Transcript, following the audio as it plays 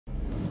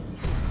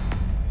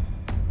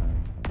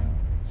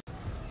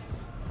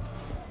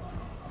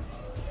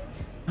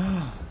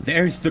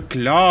There's the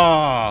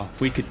claw!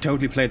 We could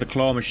totally play the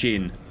claw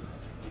machine.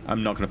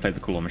 I'm not going to play the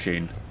claw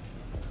machine.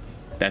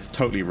 That's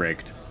totally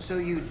rigged. So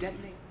you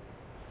detonate?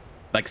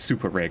 Like,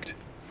 super rigged.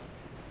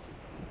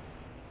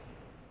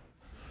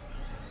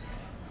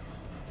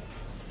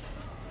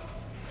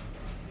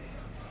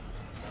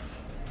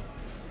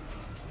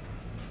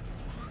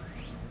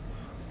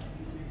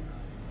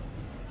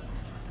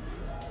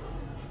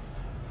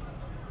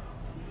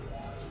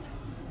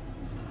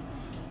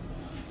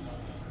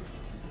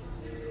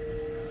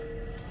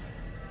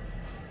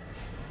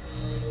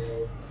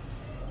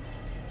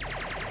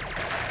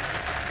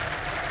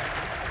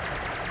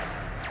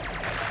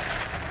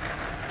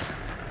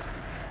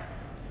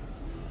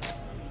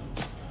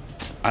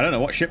 I don't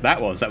know what ship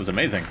that was. That was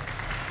amazing.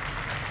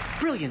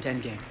 Brilliant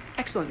endgame.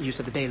 Excellent use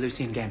of the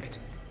Baylusian gambit.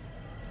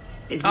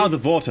 Is Oh, the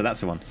this Vorta, that's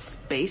the one.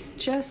 space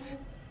chess?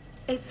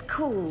 It's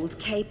called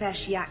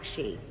Kapesh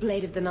Yakshi,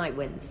 Blade of the Night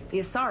Winds. The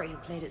Asari who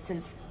played it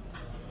since...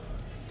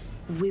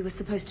 we were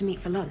supposed to meet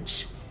for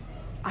lunch.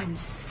 I'm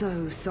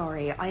so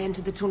sorry. I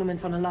entered the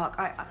tournament on a lark.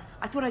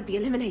 I thought I'd be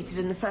eliminated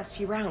in the first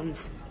few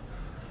rounds.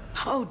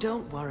 Oh,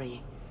 don't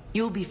worry.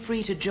 You'll be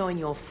free to join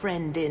your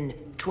friend in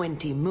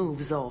 20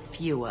 moves or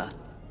fewer.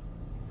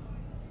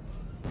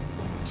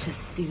 To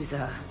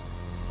Sousa.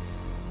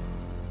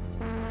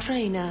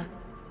 Trainer,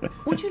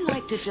 would you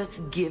like to just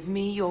give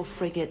me your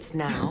frigates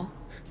now?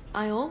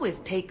 I always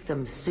take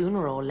them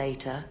sooner or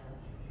later.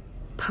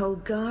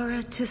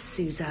 Polgara to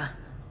Sousa.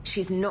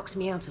 She's knocked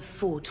me out of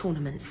 4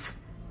 tournaments.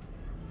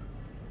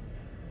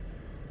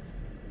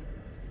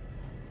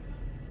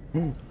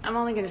 I'm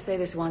only gonna say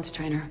this once,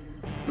 Trainer.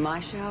 My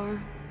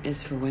shower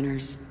is for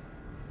winners.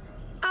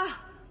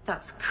 Ah,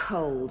 that's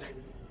cold.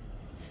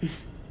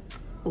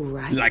 All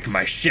right. Like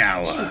my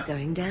shower. She's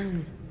going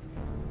down.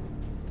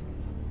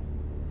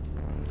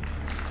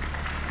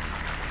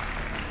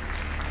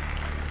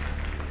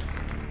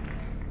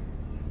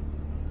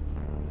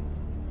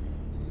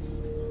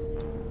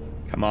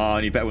 Come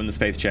on, you better win the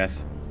space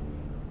chess.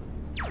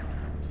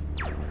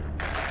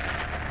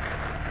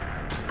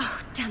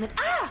 Oh, damn it.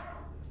 Ah!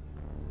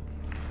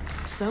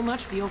 So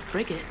much for your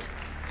frigate.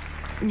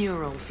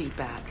 Neural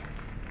feedback.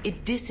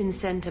 It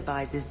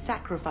disincentivizes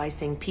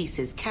sacrificing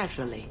pieces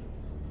casually.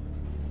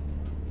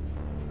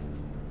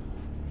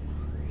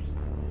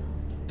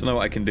 Don't know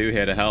what I can do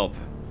here to help.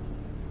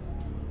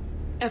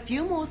 A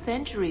few more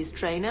centuries,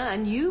 Trainer,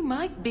 and you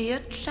might be a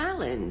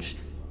challenge.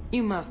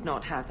 You must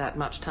not have that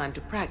much time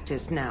to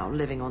practice now,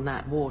 living on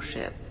that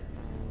warship.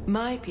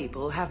 My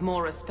people have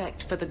more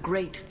respect for the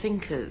great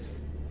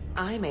thinkers.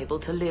 I'm able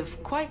to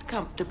live quite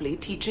comfortably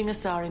teaching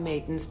Asari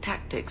maidens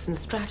tactics and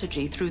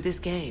strategy through this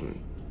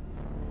game.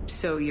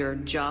 So your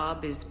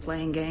job is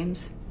playing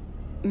games?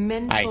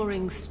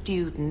 Mentoring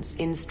students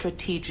in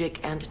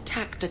strategic and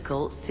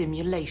tactical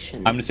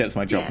simulations. I'm gonna say that's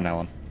my job from now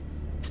on.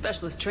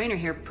 Specialist Trainer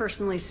here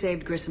personally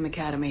saved Grissom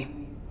Academy.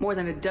 More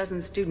than a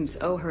dozen students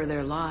owe her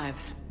their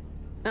lives.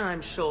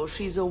 I'm sure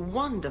she's a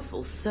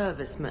wonderful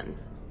serviceman,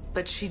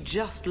 but she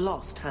just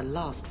lost her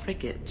last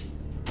frigate.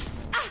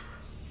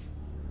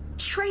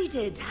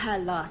 Traded her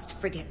last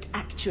frigate,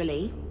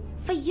 actually,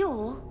 for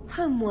your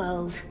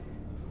homeworld.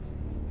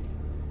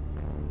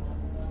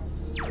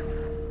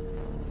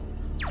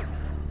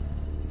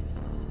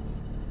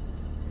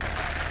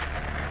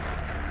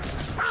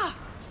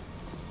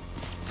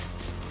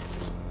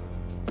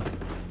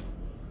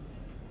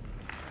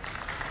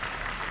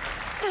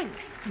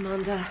 Thanks,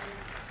 Commander.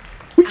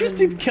 We just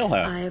did kill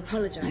her. I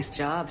apologize. Nice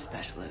job,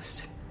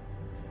 Specialist.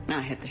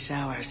 Now hit the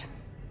showers.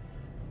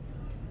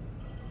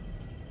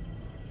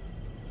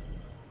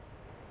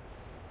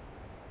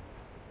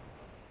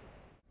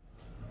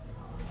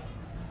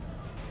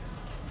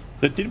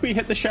 But did we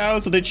hit the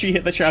showers, or did she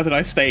hit the showers and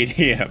I stayed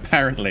here,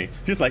 apparently?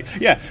 Just like,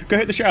 yeah, go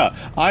hit the shower.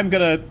 I'm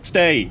gonna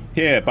stay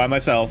here by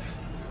myself.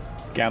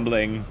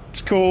 Gambling.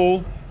 It's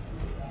cool.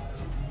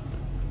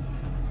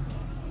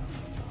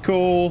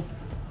 Cool.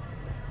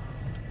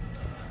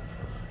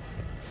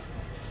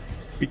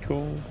 Be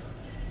cool.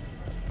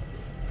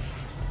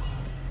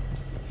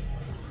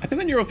 I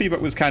think the neural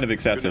feedback was kind of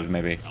excessive,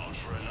 maybe.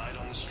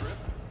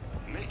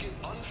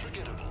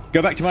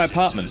 Go back to my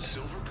apartment.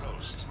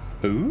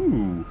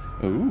 Ooh.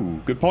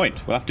 Ooh, good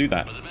point. We'll have to do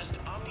that. I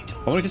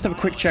want to just have a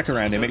quick check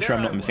around here, make sure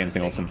I'm not missing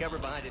anything awesome.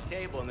 Behind a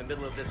table in the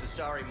middle of this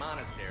Asari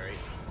monastery.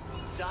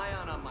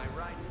 Scion on my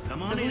right.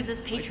 Come on so who's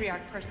this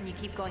patriarch person you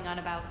keep going on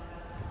about?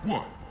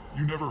 What?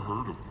 You never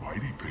heard of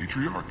Mighty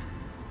Patriarch?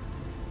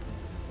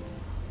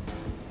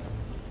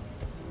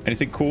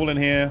 Anything cool in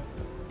here?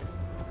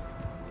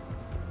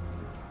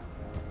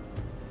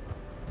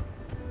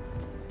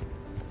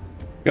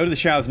 Go to the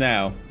showers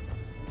now.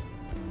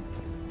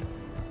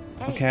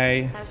 Hey,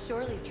 Okay. how's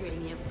shore leave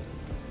treating you?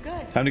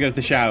 Good. Time to go to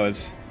the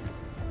showers.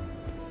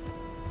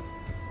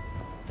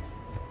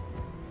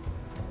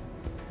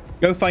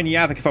 Go find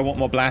Yavik if I want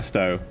more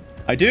Blasto.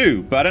 I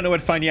do, but I don't know where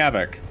to find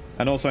Yavik.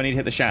 And also I need to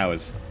hit the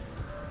showers.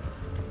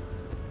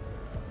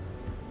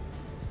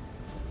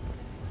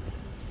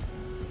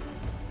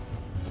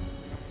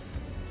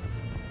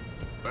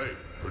 Hey,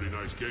 pretty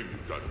nice game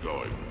you've got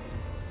going.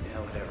 Yeah,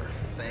 whatever.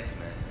 Thanks,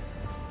 man.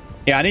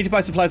 Yeah, I need to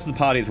buy supplies for the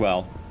party as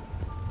well.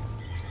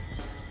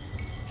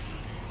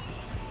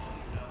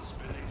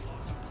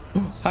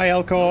 Hi,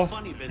 Elcor.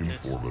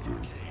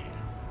 Informative.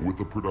 With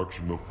the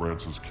production of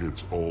Francis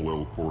Kidd's All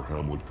Elcor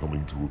Hamlet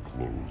coming to a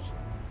close,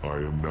 I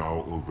am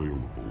now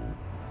available.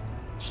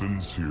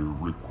 Sincere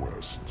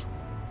request.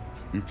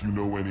 If you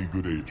know any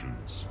good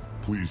agents,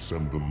 please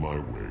send them my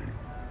way.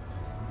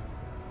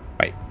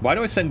 Wait, why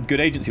do I send good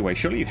agents your way?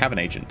 Surely you have an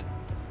agent.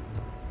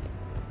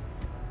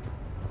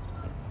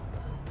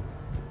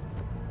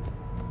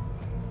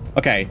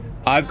 Okay,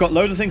 I've got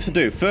loads of things to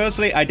do.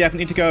 Firstly, I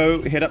definitely need to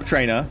go hit up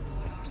Traynor.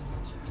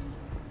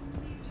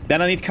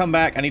 Then I need to come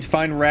back. I need to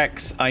find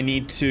Rex. I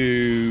need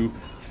to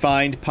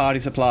find party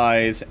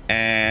supplies,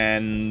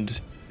 and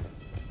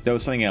there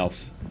was something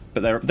else.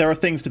 But there are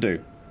things to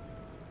do.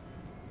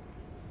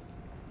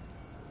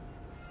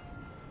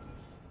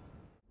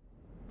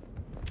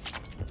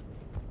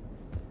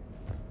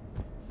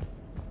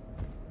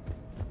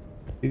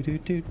 Do do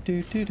do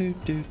do do do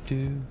do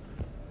do.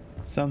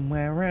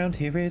 Somewhere around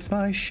here is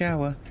my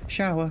shower,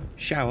 shower,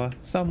 shower.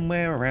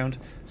 Somewhere around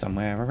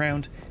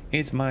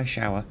is my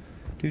shower.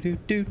 Do do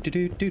do do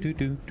do do do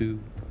do do.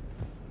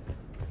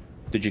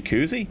 The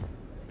jacuzzi?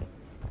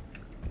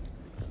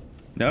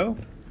 No?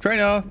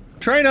 Traynor!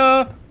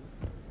 Traynor!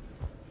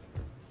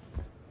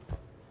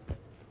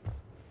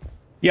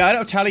 Yeah, I don't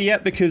have Tally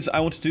yet because I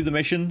want to do the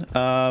mission,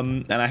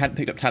 and I hadn't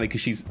picked up Tally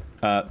because she's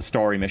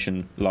story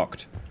mission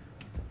locked.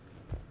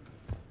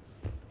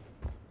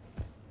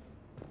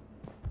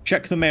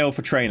 Check the mail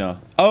for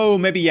Traynor. Oh,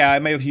 maybe, yeah, I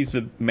may have used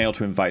the mail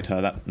to invite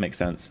her. That makes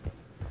sense.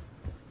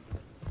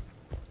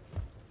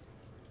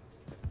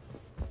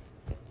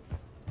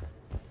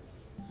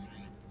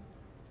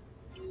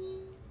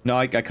 No,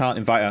 I can't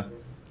invite her.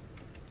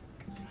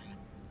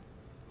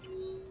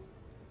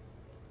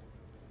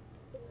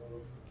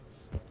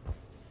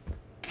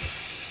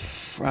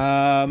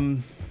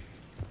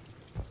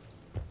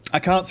 I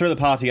can't throw the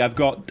party. I've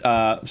got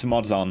some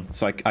mods on,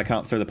 so I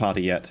can't throw the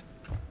party yet.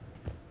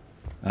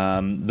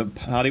 The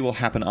party will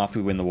happen after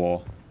we win the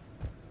war.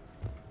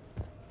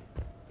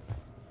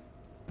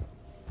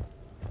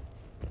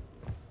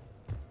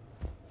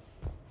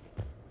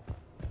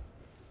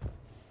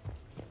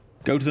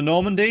 Go to the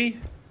Normandy?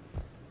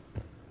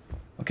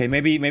 Okay,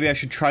 maybe I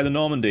should try the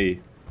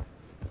Normandy.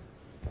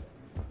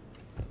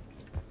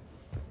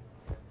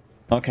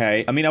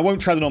 Okay, I mean, I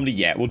won't try the Normandy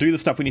yet. We'll do the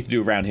stuff we need to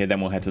do around here, then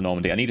we'll head to the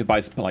Normandy. I need to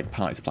buy, like,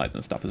 party supplies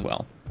and stuff as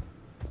well.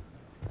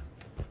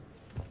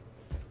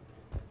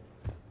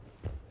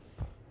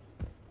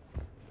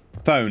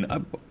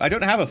 Phone. I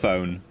don't have a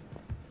phone.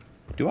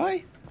 Do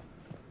I?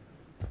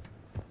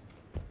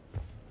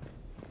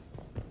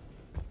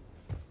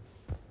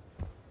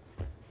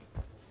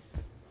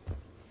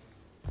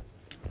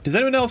 Does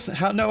anyone else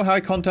know how I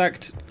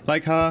contact,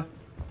 like, her?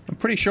 I'm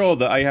pretty sure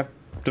that I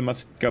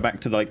must go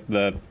back to, like,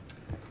 the...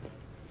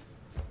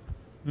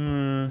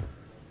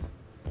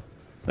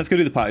 Let's go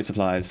do the party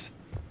supplies.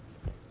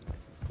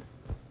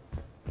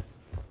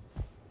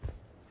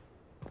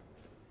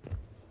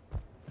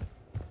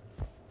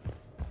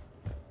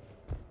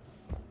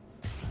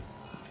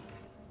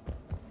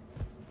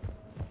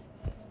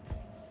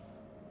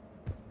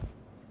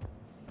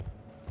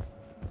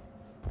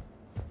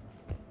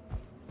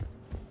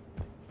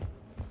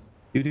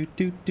 Do do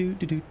do do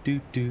do do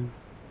do do.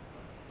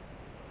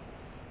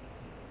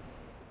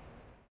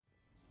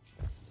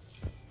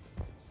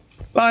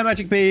 Bye,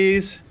 magic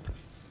bees.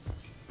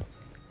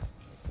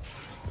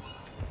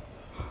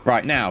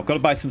 Right, now, gotta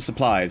buy some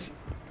supplies.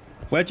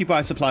 Where'd you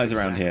buy supplies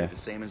around here? The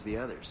same as the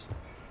others.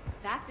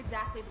 That's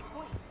exactly the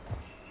point.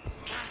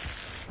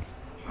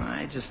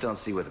 I just don't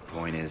see what the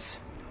point is.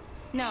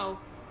 No,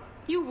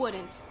 you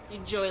wouldn't, you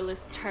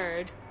joyless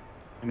turd.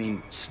 I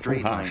mean,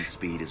 straight line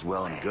speed is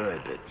well and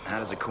good, but how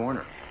does a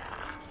corner?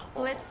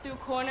 Flits through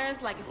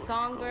corners like a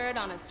songbird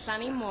on a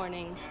sunny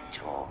morning.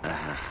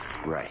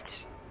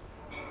 Right.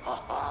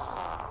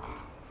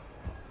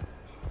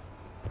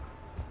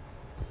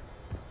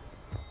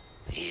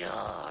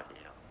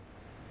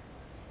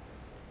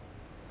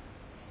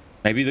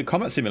 Maybe the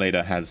combat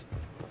simulator has...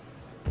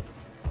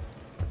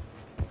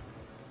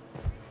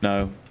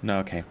 No,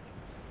 okay.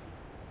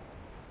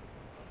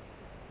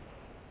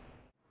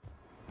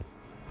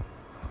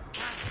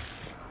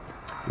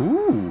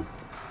 Ooh.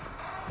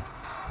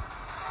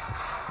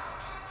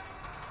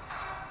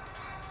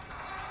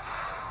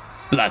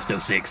 Blast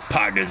of 6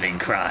 partners in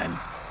crime.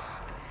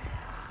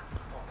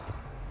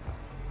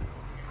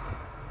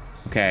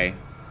 Okay.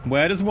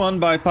 Where does one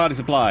buy party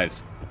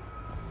supplies?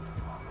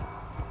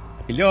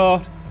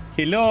 Hello?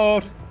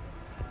 Hello?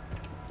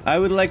 I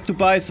would like to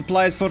buy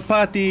supplies for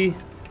party.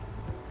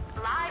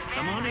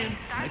 Come on in.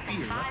 Might be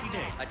your lucky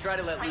day. I try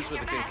to let loose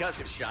with a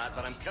concussive shot,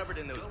 but I'm covered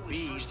in those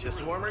bees, the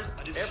swarmers,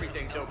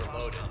 everything's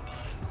overloaded.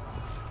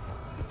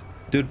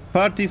 Dude,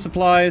 party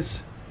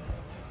supplies.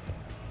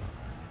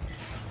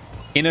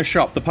 In a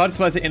shop. The party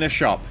supplies are in a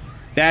shop.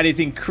 That is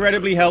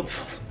incredibly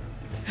helpful.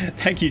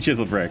 Thank you,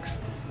 Chisel Bricks.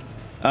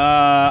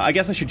 I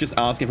guess I should just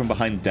ask everyone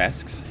behind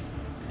desks.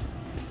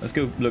 Let's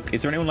go look.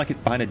 Is there anyone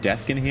like behind a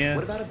desk in here?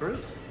 What about a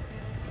brute?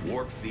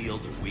 Warp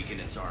field to weaken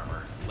its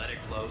armor. Let it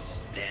close,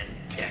 then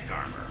tech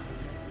armor.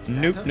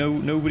 Nope, no,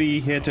 nobody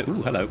here to...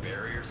 Ooh, hello.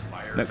 Barriers,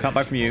 fire, No, can't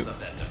buy from you. up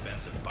that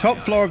defensive Top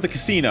biome. floor of the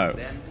casino.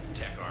 Then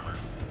tech armor.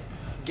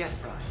 Get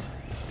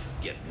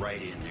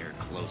right in there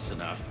close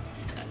enough.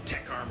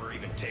 Tech armor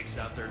even takes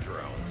out their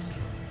drones.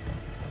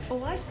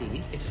 Oh, I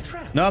see. It's a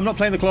trap. No, I'm not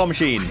playing the claw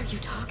machine. What are you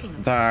talking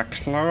about? The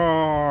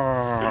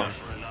claw.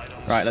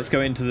 Right, let's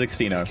go into the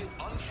casino.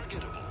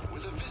 Unforgettable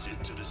with a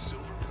visit to the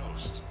Silver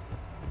Coast.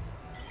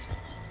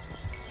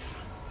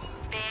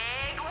 Big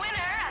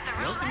winner at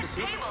the roulette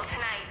table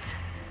tonight.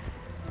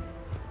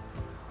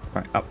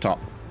 Right, up top.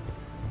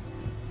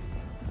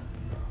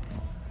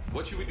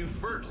 What should we do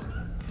first?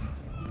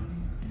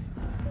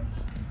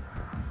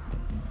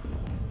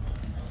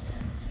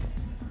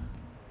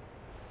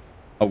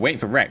 Oh, waiting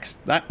for Rex.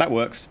 That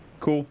works.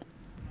 Cool.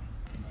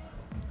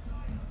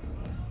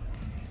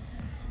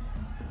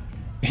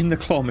 In the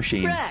claw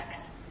machine.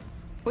 Rex,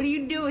 what are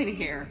you doing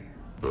here?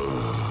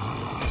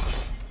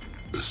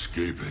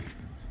 Escaping.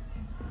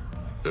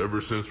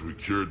 Ever since we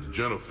cured the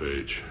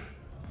genophage,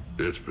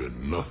 it's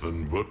been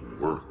nothing but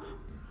work.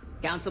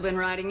 Council been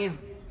riding you?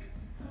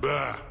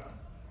 Bah!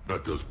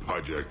 Not those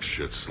project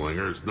shit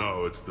slingers.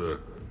 No, it's the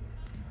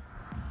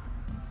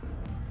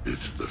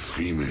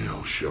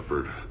female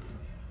shepherd.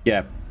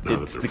 Yeah,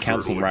 Now it's that the they're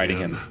council fertile riding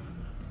again. him.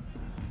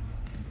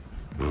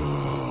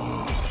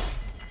 Oh,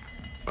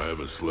 I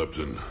haven't slept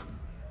in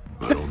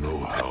I don't know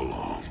how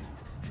long.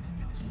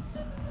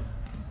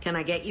 Can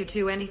I get you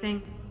two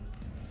anything?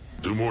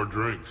 2 more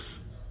drinks.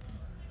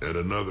 And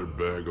another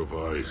bag of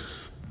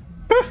ice.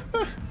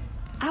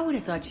 I would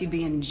have thought you'd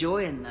be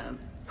enjoying the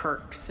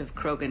perks of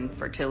Krogan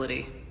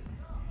fertility.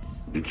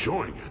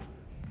 Enjoying it?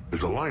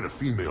 There's a line of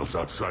females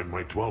outside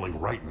my dwelling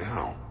right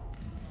now.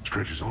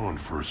 Stretches on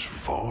for as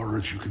far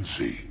as you can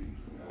see.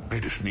 I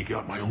had to sneak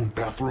out my own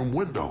bathroom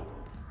window.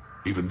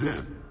 Even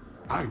then,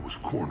 I was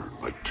cornered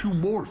by 2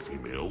 more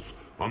females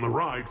on the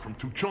ride from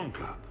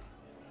Tuchanka.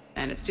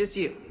 And it's just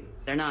you.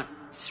 They're not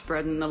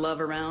spreading the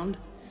love around?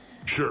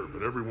 Sure,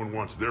 but everyone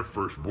wants their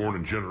firstborn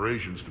in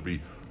generations to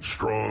be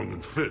strong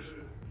and fit.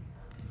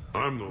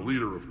 I'm the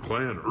leader of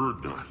Clan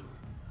Erdnot.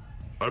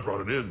 I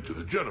brought an end to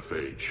the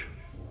genophage.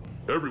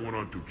 Everyone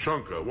on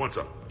Tuchanka wants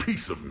a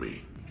piece of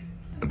me.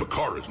 And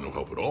Bakar is no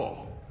help at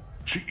all.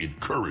 She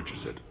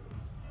encourages it.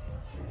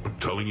 I'm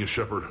telling you,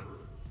 Shepard,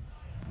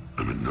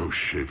 I'm in no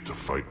shape to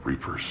fight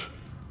Reapers.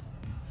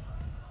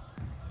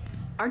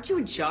 Aren't you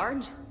in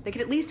charge? They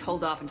could at least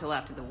hold off until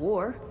after the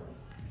war.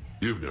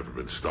 You've never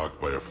been stalked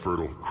by a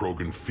fertile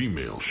Krogan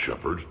female,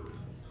 Shepard.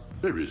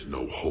 There is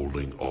no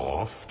holding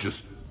off,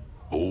 just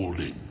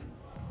holding.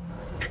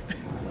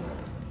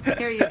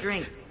 Here are your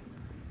drinks.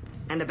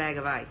 And a bag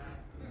of ice.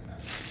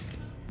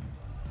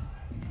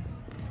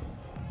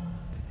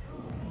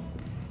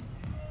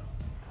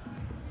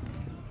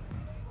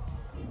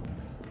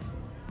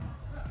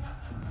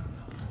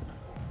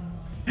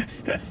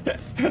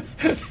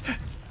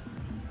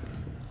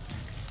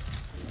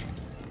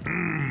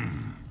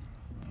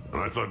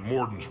 I thought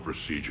Morden's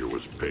procedure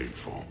was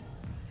painful.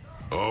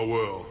 Oh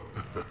well.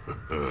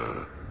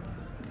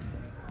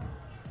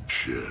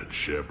 Shit,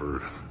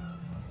 Shepard.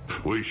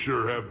 We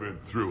sure have been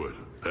through it,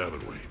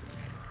 haven't we?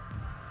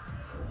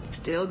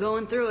 Still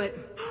going through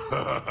it.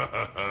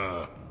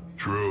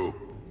 True.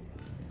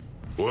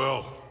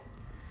 Well,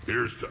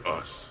 here's to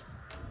us.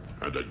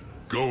 And to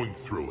going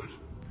through it.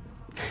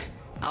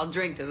 I'll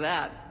drink to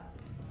that.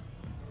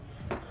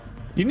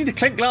 You need to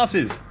clink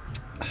glasses.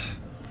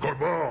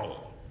 Corbal!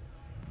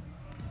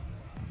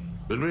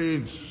 It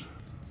means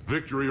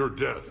victory or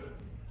death,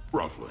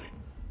 roughly.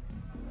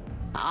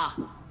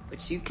 Ah,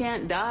 but you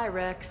can't die,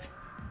 Rex.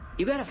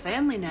 You got a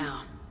family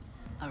now.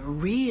 A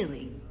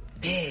really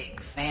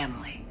big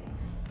family.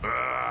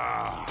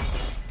 Ah,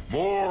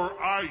 more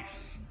ice!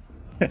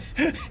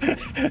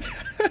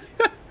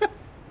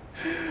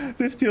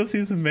 This DLC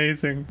is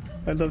amazing.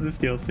 I love this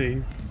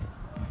DLC.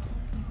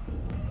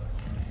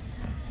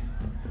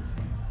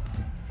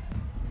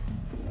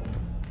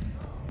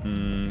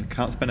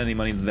 Can't spend any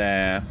money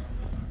there.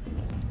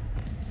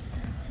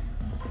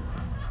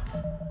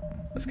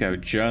 Let's go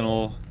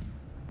journal.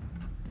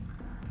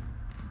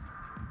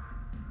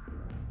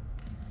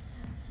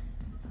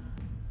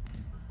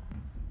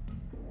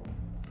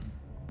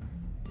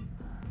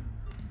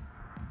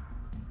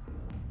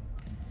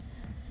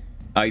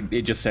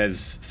 It just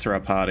says throw a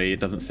party. It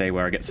doesn't say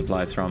where I get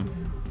supplies from.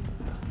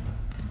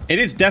 It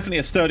is definitely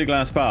a sturdy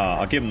glass bar.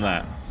 I'll give them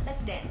that.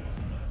 Let's dance.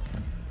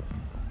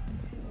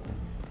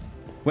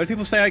 Where do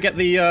people say I get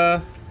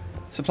the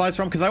supplies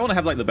from? Because I want to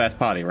have like the best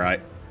party, right?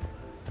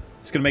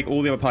 It's gonna make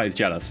all the other parties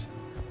jealous.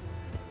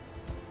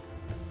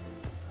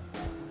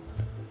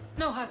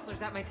 No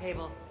hustlers at my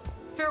table.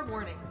 Fair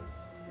warning.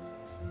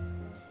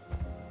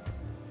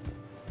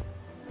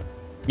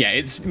 Yeah,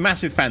 it's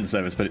massive fan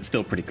service, but it's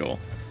still pretty cool.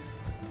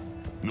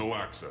 No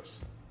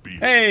access.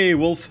 Hey,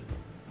 Wolf.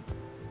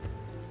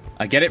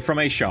 I get it from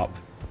a shop.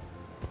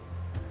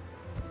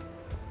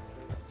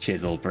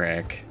 Chisel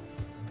brick.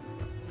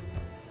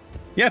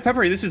 Yeah,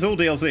 Peppery, this is all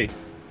DLC.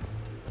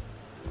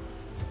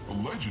 The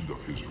legend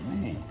of his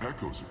rule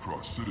echoes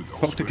across Citadel.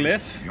 Talk to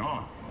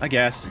Glyph? I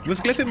guess.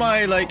 Was Glyph in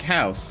my, like,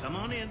 house? Come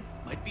on in.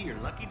 Might be your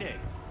lucky day.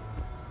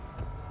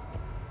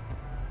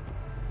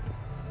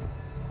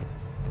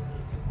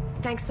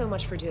 Thanks so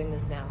much for doing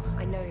this now.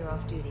 I know you're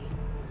off duty.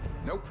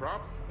 No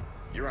problem.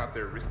 You're out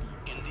there risking.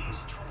 In these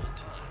troubled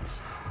times,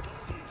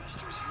 don't the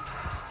investors you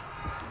trust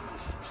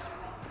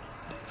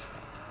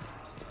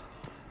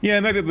Yeah,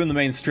 maybe it'll be in the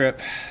main strip.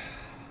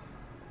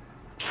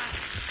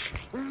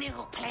 New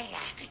player.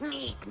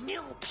 Need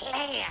new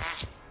player.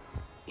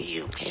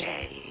 You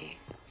play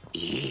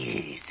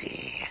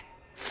easy.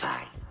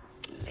 Fight,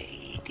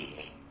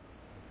 lady.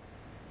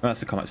 Oh, that's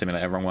the Combat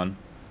Simulator, wrong one.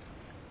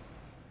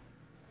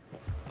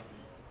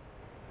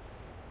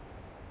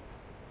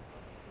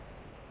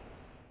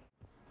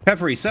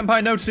 Peppery,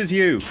 Senpai notices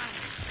you.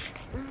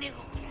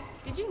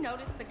 Did you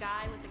notice the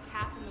guy with the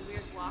cap and the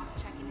weird walk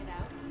checking it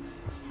out?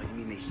 Oh, you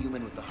mean the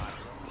human with the hot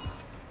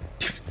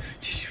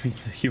Did you mean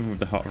the human with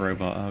the hot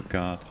robot? Oh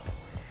god.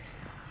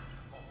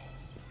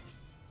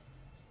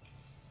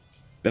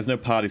 There's no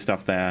party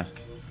stuff there.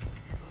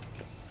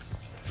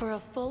 For a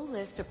full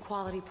list of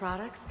quality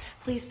products,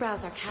 please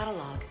browse our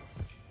catalog.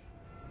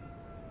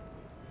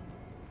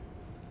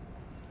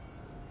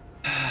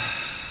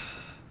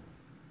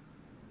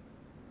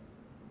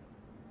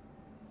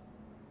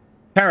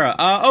 Terra,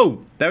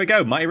 oh, there we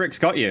go. Mighty Rick's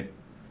got you.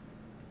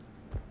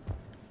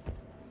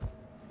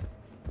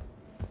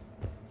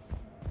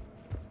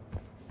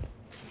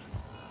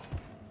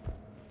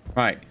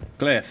 Right,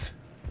 Glyph.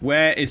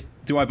 Where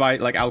do I buy,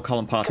 like, alcohol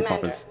and party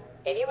Commander, poppers?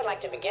 if you would like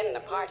to begin the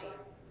party,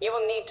 you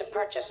will need to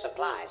purchase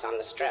supplies on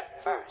the strip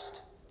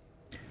first.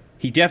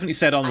 He definitely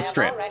said on the I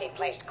strip. have already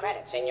placed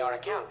credits in your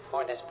account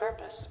for this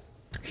purpose.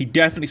 He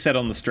definitely said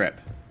on the strip.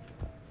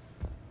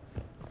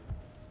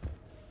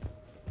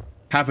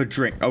 Have a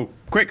drink. Oh,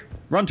 quick,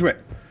 run to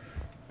it.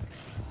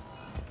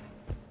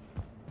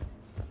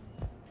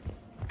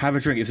 Have a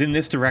drink. It's in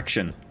this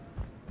direction.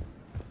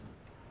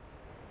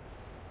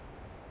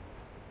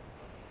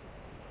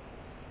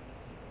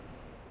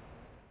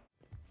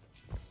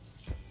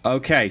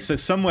 Okay, so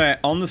somewhere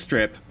on the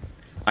strip,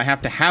 I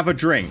have to have a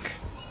drink.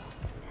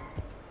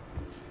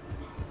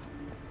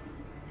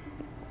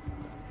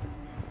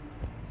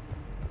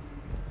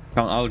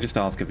 Come on, I'll just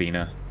ask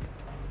Avina.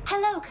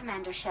 Hello,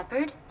 Commander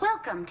Shepard.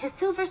 Welcome to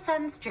Silver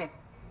Sun Strip.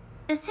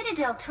 The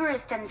Citadel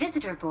Tourist and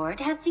Visitor Board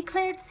has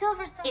declared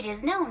Silver Sun. It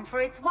is known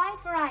for its wide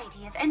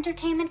variety of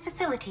entertainment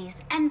facilities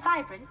and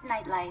vibrant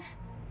nightlife.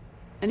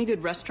 Any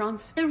good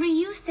restaurants? The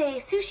Ryusei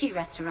Sushi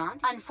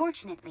Restaurant,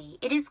 unfortunately,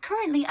 it is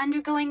currently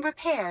undergoing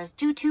repairs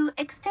due to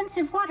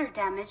extensive water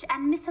damage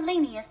and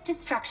miscellaneous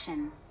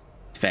destruction.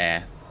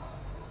 Fair.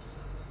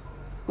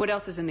 What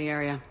else is in the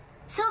area?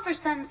 Silver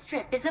Sun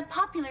Strip is a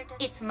popular...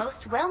 Its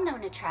most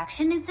well-known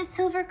attraction is the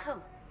Silver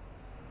Coast.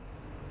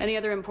 Any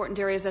other important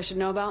areas I should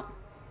know about?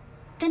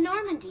 The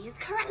Normandy is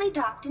currently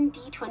docked in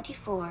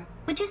D24,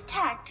 which is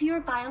tagged to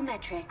your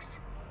biometrics.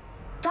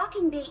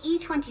 Docking Bay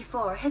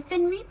E24 has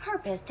been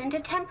repurposed into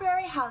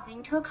temporary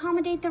housing to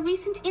accommodate the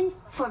recent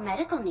For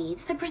medical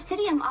needs, the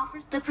Presidium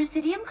offers... The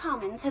Presidium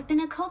Commons have been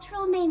a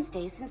cultural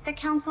mainstay since the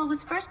Council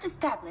was first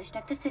established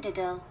at the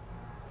Citadel.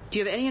 Do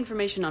you have any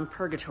information on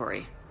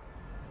Purgatory?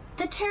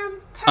 The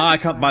term I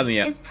can't buy them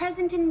yet. is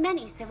present in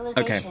many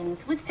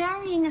civilizations with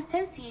varying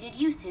associated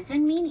uses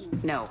and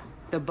meanings. No,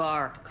 the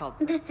bar called...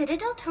 The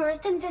Citadel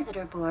Tourist and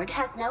Visitor Board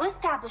has no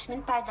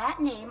establishment by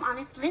that name on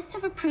its list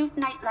of approved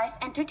nightlife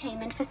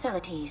entertainment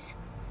facilities.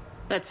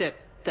 That's it.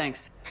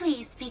 Thanks.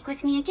 Please speak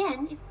with me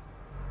again.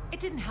 It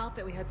didn't help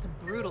that we had some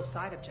brutal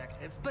side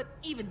objectives, but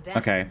even then...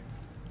 Okay.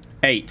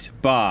 8.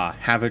 Bar.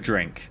 Have a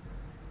drink.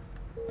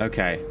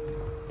 Okay.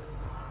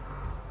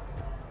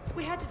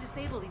 We had to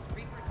disable these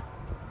Reapers.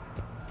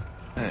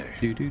 Hey,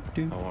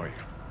 how are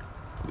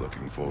you?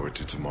 Looking forward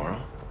to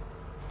tomorrow?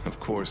 Of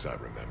course I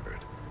remembered.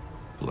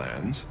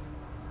 Plans?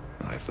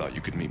 I thought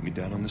you could meet me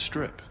down on the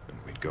strip, and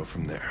we'd go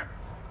from there.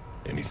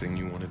 Anything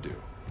you want to do,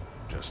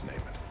 just name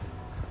it.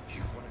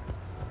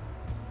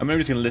 I'm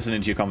just going to listen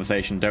into your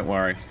conversation, don't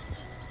worry.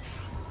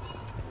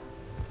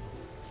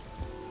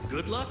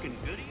 Good luck and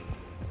good evening.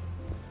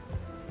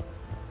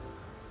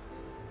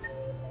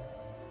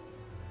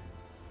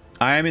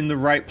 I am in the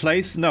right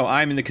place? No,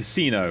 I am in the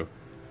casino.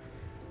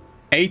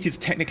 8 is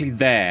technically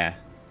there.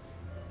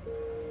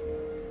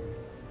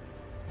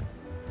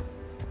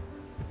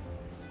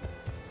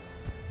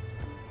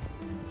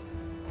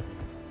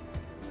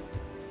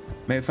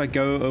 Maybe if I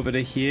go over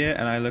to here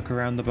and I look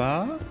around the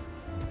bar?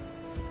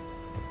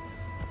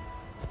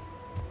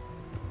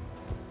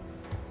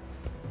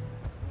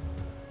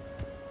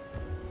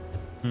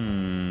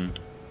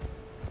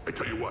 I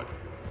tell you what,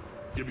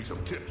 give me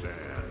some tips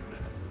and...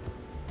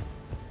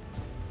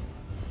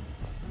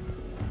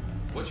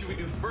 What should we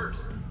do first?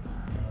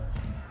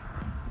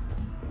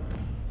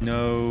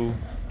 No.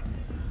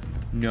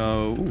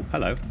 No. Ooh,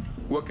 hello.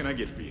 What can I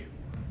get for you?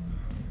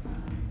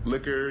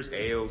 Liquors,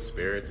 ales,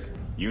 spirits,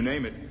 you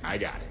name it, I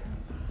got it.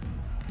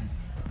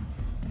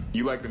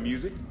 You like the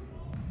music?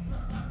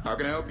 How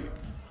can I help you?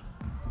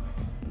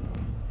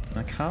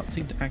 I can't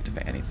seem to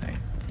activate anything.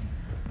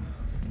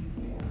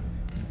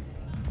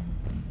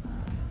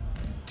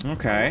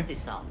 Okay.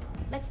 This up.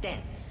 Let's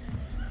dance.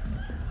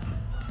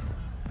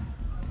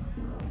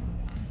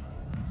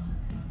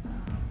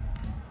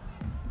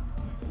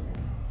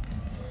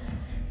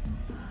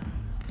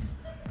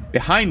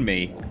 Behind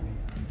me.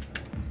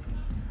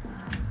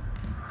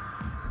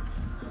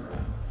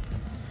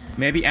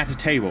 Maybe at a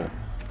table.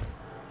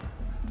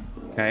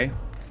 Okay.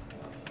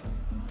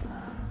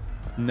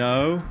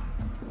 No.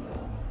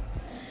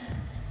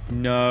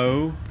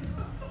 No.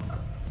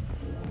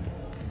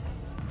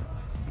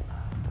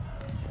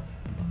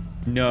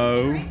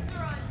 No.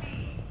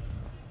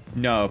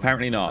 No,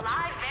 apparently not. Live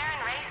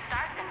Baron race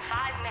starts in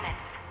 5 minutes.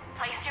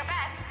 Place your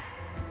bets.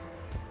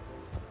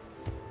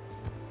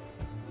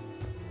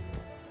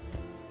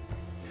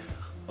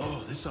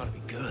 Oh, this ought to be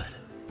good.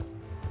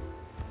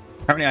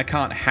 Apparently I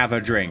can't have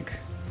a drink.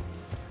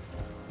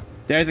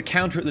 There's a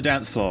counter at the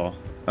dance floor.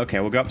 Okay,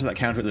 we'll go up to that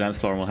counter at the dance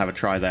floor and we'll have a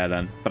try there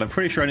then. But I'm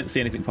pretty sure I didn't see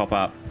anything pop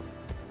up.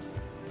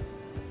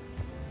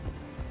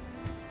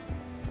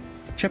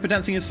 Shepherd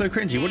dancing is so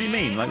cringy. What do you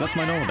mean? Like, that's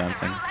my normal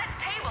dancing.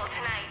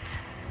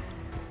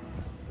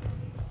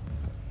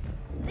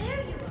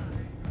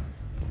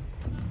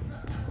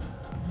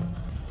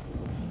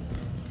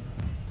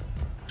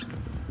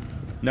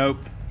 Nope.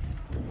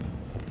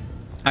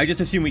 I just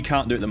assume we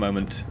can't do it at the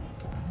moment.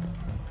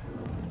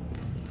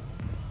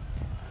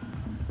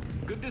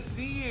 Good to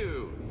see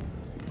you.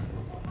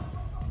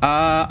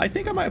 I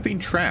think I might have been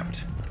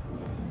trapped.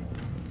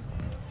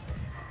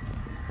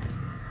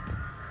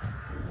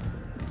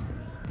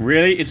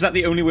 Really? Is that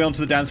the only way onto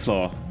the dance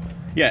floor?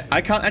 Yeah,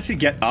 I can't actually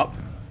get up.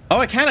 Oh,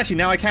 I can actually.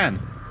 Now I can.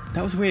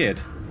 That was weird.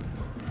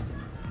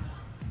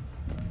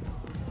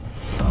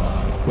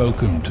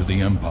 Welcome to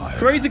the Empire.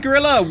 Crazy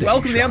Gorilla,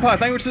 welcome to the Empire.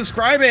 Thank you for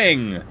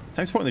subscribing. Thanks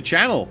for supporting the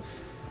channel.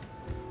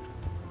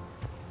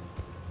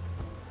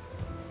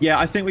 Yeah,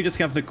 I think we just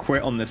have to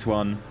quit on this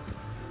one.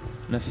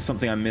 Unless there's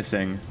something I'm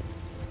missing.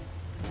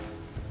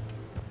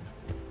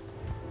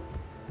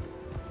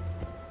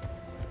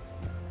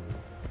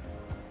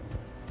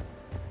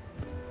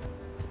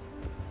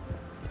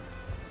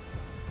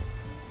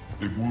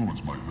 It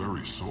wounds my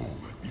very soul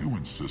that you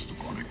insist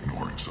upon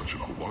ignoring such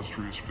an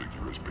illustrious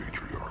figure as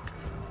Patriarch.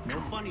 No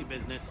funny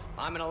business.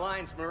 I'm an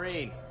Alliance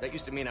Marine. That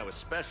used to mean I was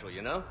special,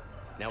 you know?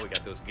 Now we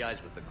got those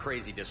guys with the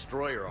crazy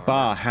destroyer armor.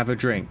 Bar, have a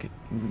drink.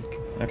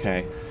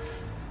 Okay.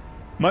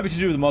 Might be to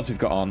do with the mods we've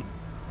got on.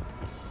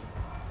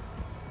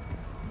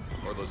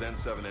 Or those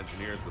N7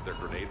 engineers with their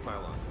grenade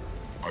pylons.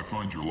 I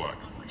find your lack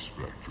of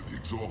respect for the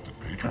exalted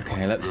Patriarch.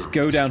 Okay, let's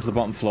go down to the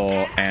bottom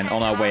floor, and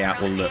on our way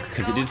out we'll look,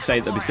 because it did say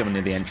there'll be someone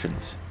near the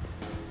entrance.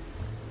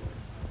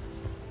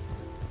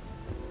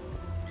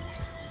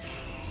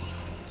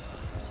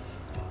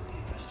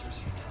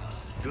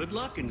 Good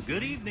luck and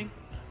good evening.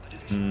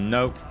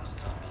 Nope.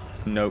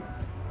 Nope.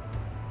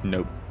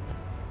 Nope.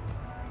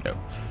 Nope.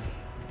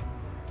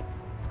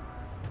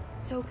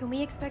 So can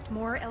we expect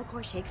more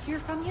Elcor Shakespeare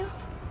from you?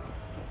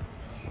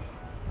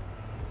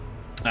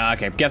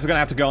 Okay, guess we're gonna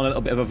have to go on a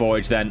little bit of a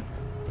voyage then.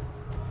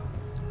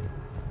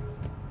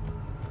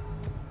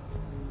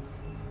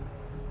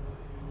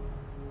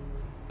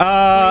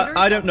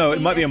 I don't know.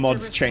 It might be a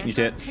mod's changed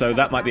it, so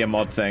that might be a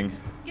mod thing.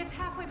 Gets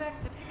halfway back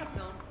to the pickup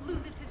zone,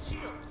 loses his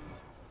shield.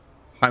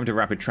 Time to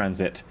rapid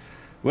transit.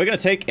 We're gonna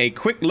take a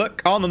quick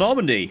look on the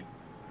Normandy.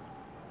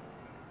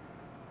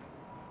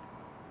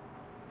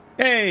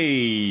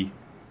 Hey!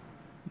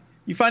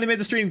 You finally made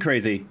the stream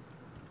crazy.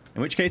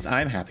 In which case,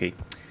 I'm happy.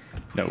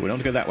 No, we don't want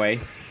to go that way.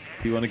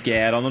 We want to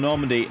get on the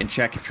Normandy and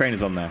check if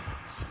Trainor's on there.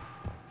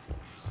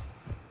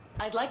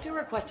 I'd like to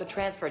request a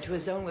transfer to a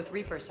zone with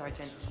Reaper,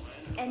 Sergeant.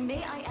 And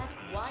may I ask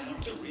why you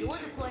think your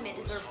deployment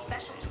deserves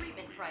special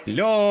treatment, Private?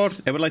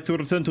 Lord, I would like to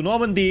return to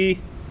Normandy.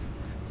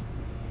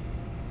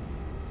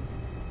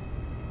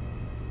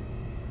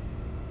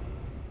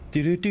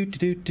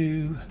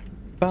 Do.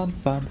 Bum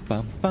bum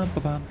bum bum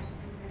bum bum.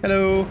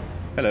 Hello.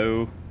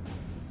 Hello.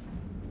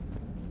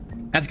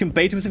 Atticum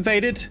Beta was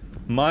invaded.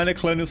 Minor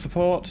colonial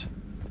support.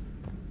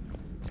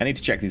 I need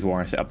to check these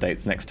war asset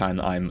updates next time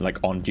that I'm, like,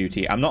 on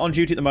duty. I'm not on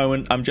duty at the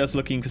moment. I'm just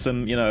looking for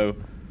some, you know...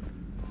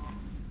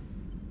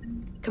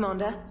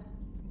 Commander?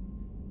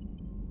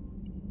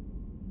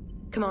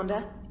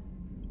 Commander?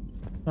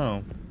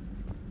 Oh.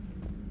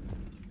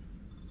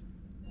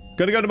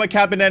 Gotta go to my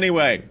cabin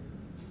anyway.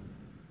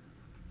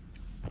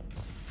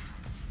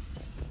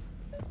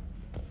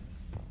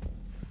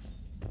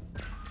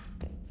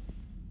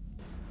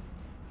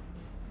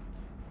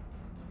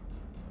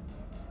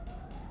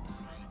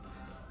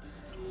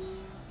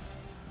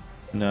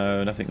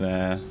 No, nothing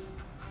there.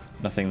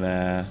 Nothing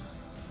there.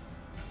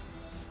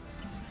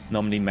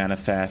 Nominee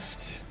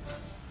manifest.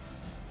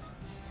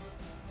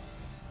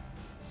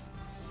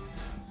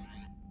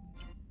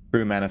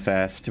 Crew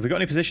manifest. Have we got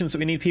any positions that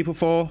we need people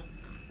for?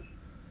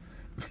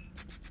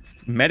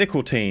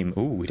 Medical team.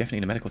 Ooh, we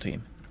definitely need a medical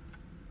team.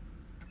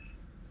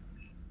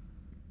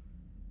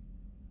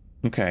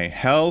 Okay,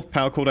 health,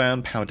 power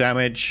cooldown, power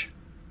damage.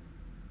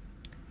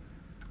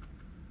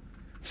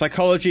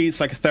 Psychology,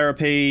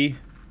 psychotherapy.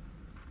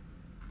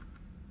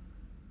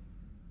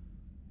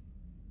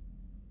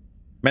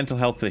 Mental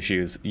health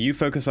issues. You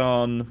focus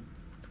on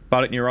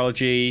bardic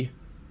neurology.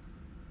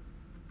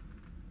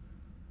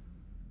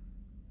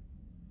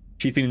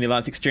 She's been in the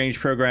Alliance Exchange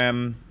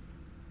program.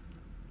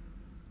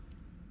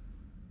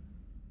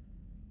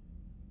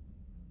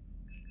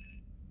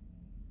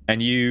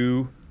 And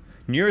you...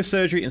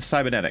 neurosurgery and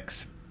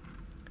cybernetics.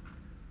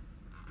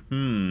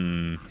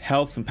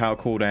 Health and power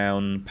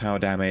cooldown, power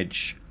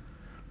damage,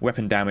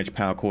 weapon damage,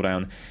 power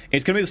cooldown.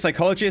 It's going to be the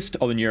psychologist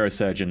or the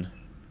neurosurgeon.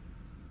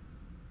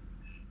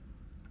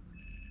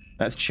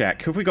 Let's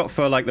check. Who have we got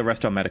for, like, the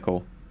rest of our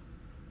medical?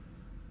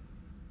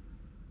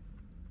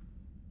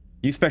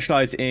 You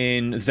specialize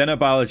in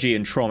xenobiology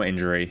and trauma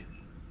injury.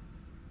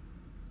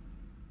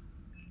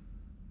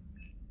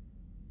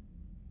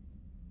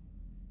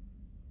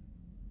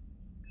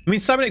 I mean,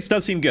 cybernetics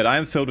does seem good. I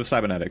am filled with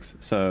cybernetics,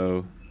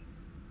 so...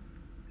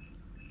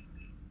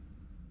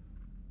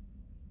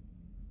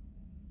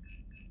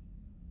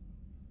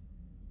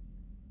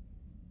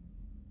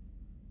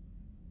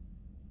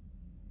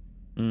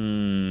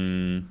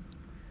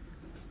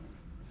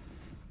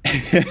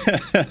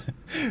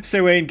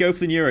 So Wayne, go for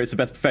the neuro. It's the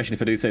best profession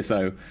if I do say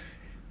so.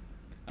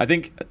 I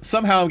think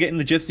somehow I'm getting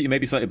the gist that you may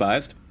be slightly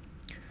biased.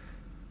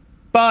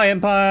 Bye,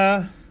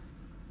 Empire!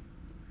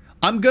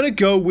 I'm gonna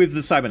go with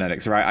the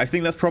cybernetics, right? I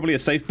think that's probably a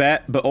safe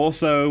bet, but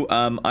also,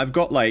 I've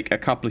got, like, a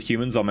couple of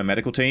humans on my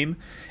medical team,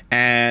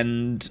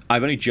 and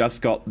I've only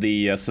just got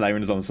the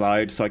Solarians on the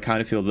side, so I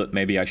kind of feel that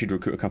maybe I should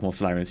recruit a couple more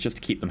Solarians just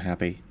to keep them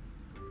happy.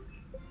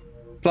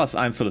 Plus,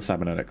 I'm full of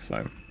cybernetics,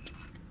 so...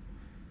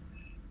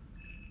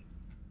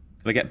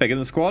 Can I get bigger than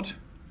the squad?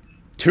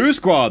 2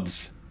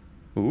 squads!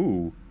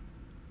 Ooh.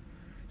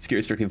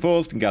 Security strictly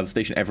enforced, and guards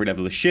station every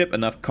level of the ship.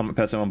 Enough combat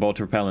personnel on board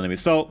to repel enemy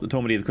assault. The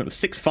Tormandy is equipped with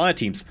 6 fire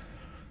teams.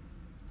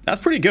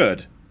 That's pretty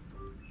good.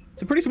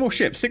 It's a pretty small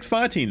ship. 6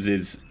 fire teams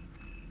is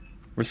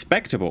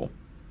respectable.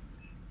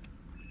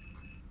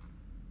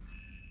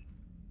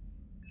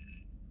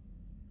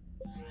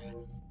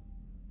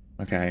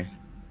 Okay.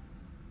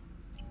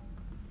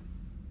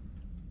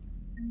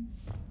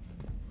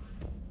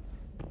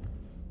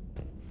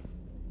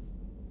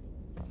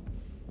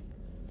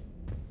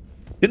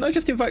 Didn't I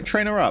just invite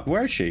TRAYNOR up?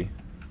 Where is she?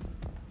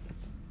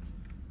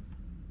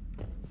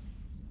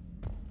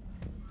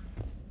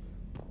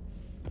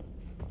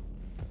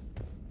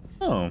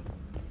 Oh.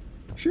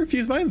 She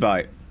refused my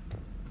invite.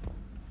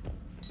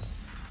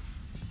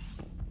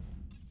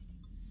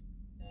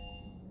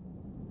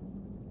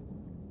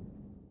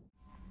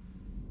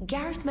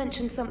 Garrus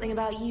mentioned something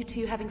about you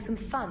two having some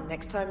fun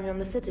next time you're on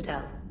the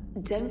Citadel.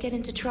 Don't get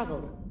into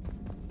trouble.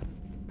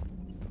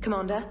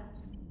 Commander?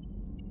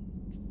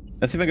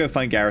 Let's see if I go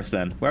find Garrus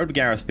then. Where would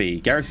Garrus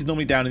be? Garrus is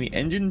normally down in the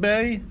engine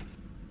bay?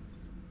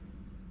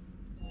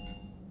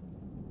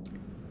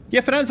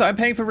 Yeah, Finanza, I'm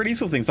paying for really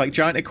useful things like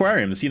giant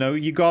aquariums. You know,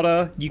 you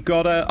gotta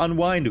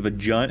unwind with a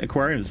giant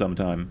aquarium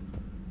sometime.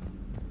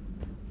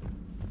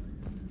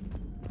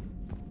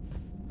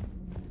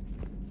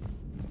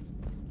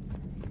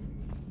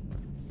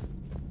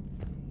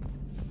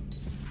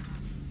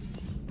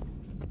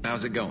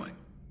 How's it going?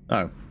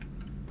 Oh.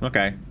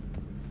 Okay.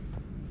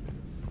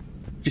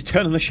 Just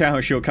turn on the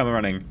shower, she'll come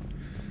running.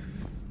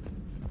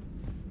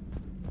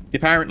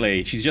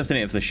 Apparently, she's just in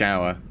it for the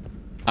shower.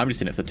 I'm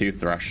just in it for the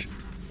toothbrush.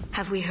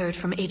 Have we heard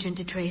from Agent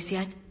DeTrace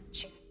yet?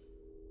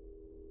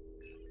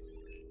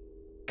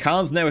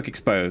 Khan's network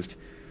exposed.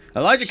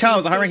 Elijah Khan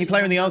was a high-ranking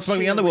player in the arms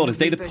smuggling underworld. His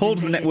data pulled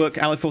from the network.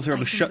 Allied forces were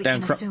able to shut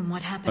down...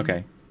 What happened.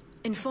 Okay.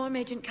 Inform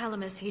Agent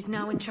Calamus he's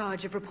now in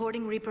charge of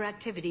reporting Reaper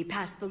activity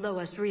past the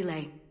lowest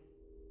relay.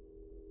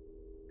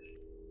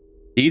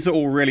 These are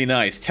all really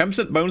nice.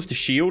 10% bonus to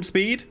shield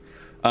speed,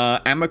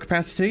 ammo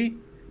capacity,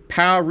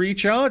 power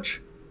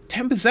recharge,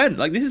 10%.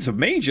 Like, this is a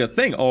major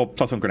thing. Or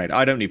 +1 grenade.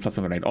 I don't need +1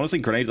 grenade. Honestly,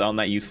 grenades aren't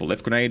that useful.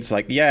 Lift grenades,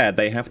 like, yeah,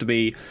 they have to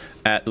be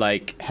at,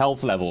 like,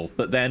 health level.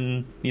 But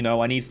then, you know,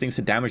 I need things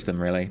to damage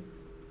them, really.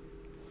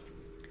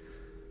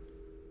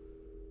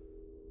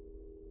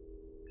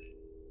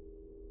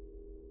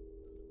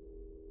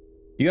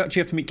 You actually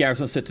have to meet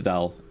Garrus on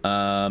Citadel.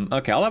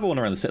 Okay, I'll have a one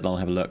around the Citadel and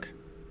have a look.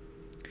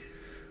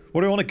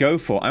 What do I want to go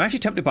for? I'm actually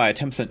tempted by a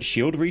 10%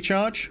 shield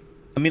recharge.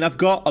 I mean, I've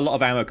got a lot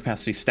of ammo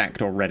capacity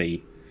stacked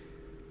already.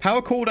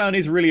 Power cooldown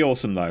is really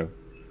awesome, though.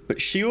 But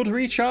shield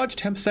recharge,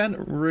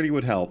 10%, really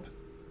would help.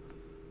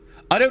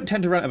 I don't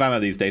tend to run out of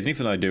ammo these days, and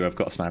even though I do, I've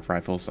got a sniper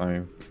rifle,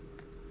 so...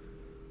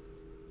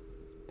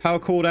 Power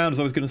cooldown is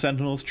always good in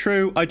Sentinels.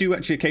 True, I do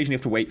actually occasionally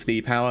have to wait for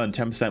the power, and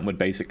 10% would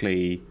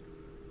basically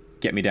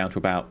get me down to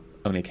about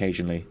only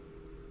occasionally.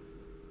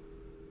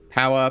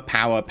 Power,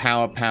 power,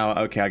 power, power.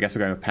 Okay, I guess we're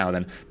going with power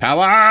then.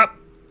 Power!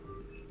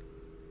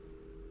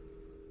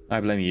 I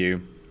blame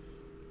you.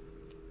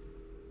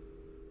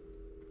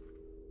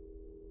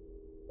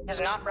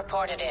 Is not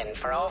reported in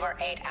for over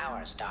 8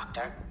 hours,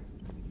 Doctor.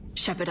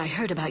 Shepard, I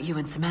heard about you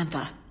and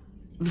Samantha.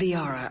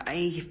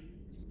 LIARA,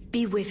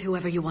 be with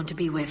whoever you want to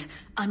be with.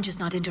 I'm just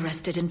not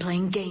interested in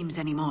playing games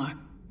anymore.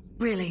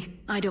 Really,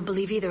 I don't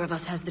believe either of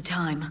us has the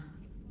time.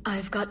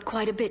 I've got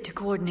quite a bit to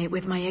coordinate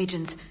with my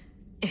agents.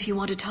 If you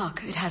want to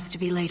talk, it has to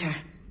be later.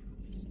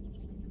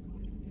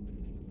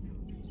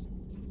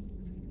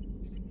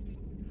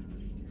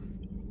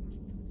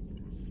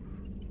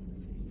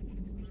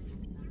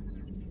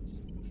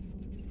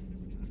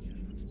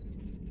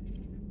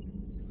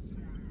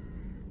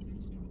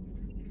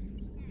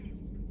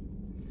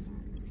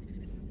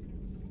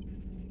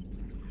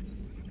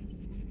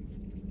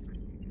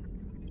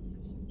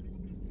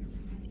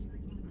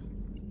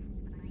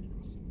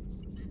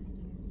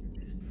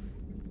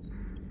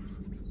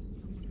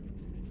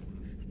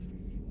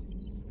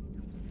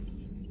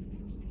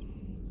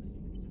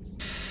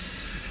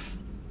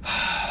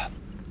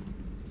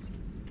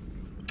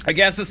 I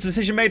guess it's a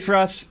decision made for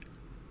us.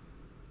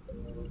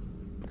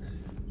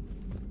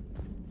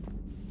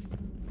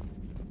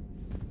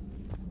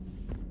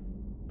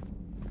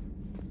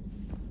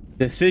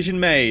 Decision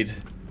made.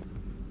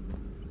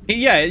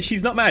 Yeah,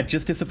 she's not mad,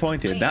 just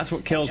disappointed. That's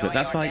what kills it.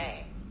 That's like...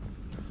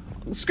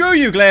 Screw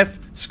you, Glyph!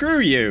 Screw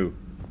you!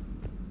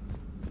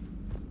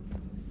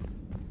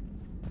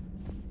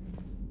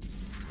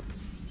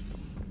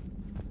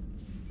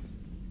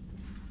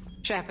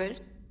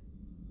 Shepard,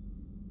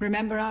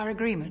 remember our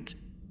agreement?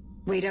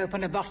 We'd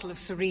open a bottle of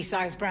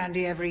cerise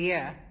brandy every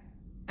year,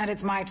 and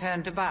it's my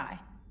turn to buy.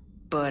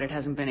 But it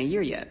hasn't been a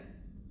year yet.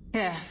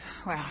 Yes,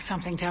 well,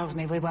 something tells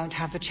me we won't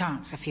have the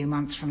chance a few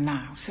months from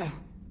now, so...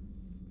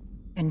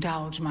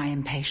 indulge my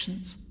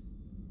impatience.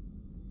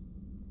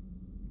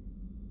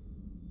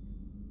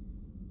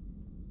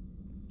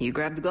 You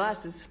grab the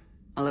glasses.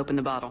 I'll open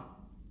the bottle.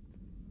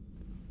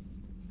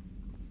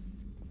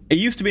 It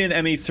used to be in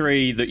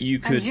ME3 that you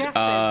could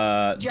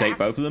date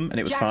both of them,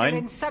 and it was fine.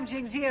 In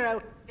Subject Zero,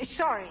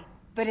 sorry,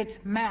 but it's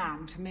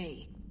ma'am to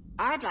me.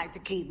 I'd like to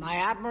keep my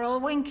Admiral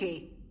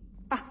Winky.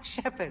 Oh,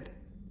 Shepard,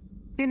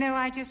 you know,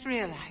 I just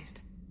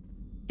realized.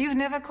 You've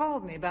never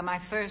called me by my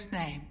first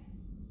name.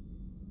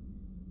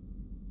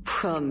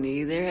 Well,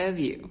 neither have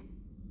you.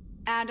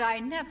 And I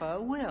never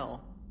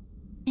will.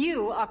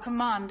 You are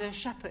Commander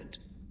Shepard,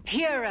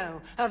 hero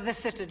of the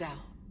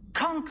Citadel,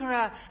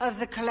 conqueror of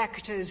the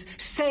Collectors,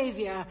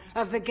 savior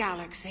of the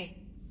galaxy.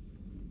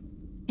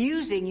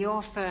 Using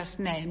your first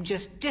name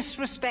just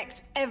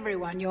disrespects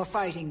everyone you're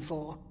fighting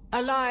for,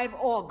 alive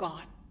or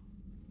gone.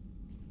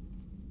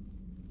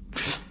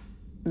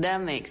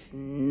 That makes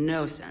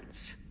no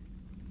sense.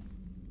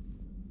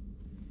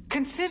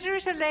 Consider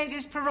it a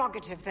lady's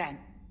prerogative, then.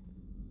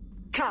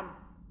 Come,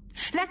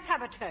 let's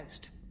have a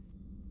toast.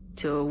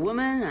 To a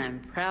woman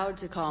I'm proud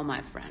to call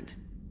my friend.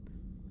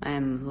 I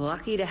am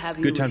lucky to have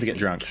you Good time to with get me,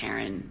 drunk.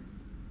 Karen.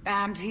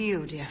 And to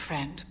you, dear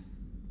friend.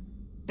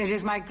 It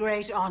is my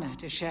great honor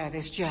to share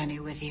this journey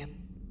with you.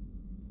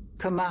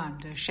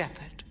 Commander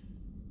Shepard.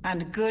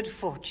 And good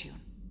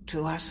fortune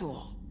to us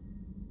all.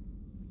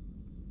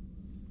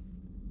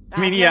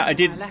 I mean, yeah, I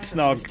did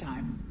snog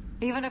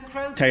Even a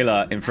crow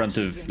Taylor in front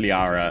of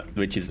Liara,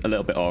 which is a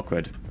little bit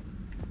awkward.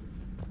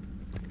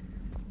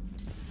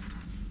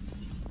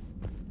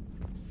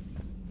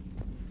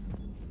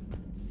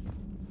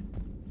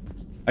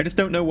 I just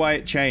don't know why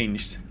it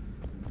changed.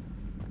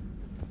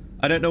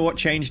 I don't know what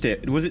changed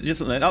it. Was it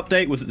just an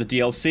update? Was it the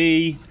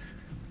DLC?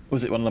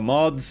 Was it one of the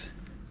mods?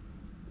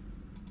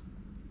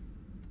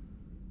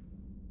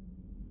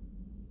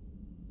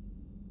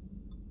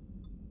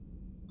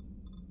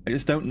 I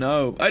just don't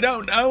know. I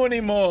don't know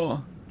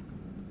anymore.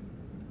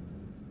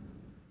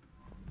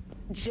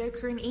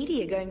 Joker and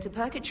Edie are going to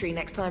Purgatory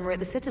next time we're at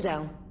the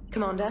Citadel.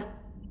 Commander?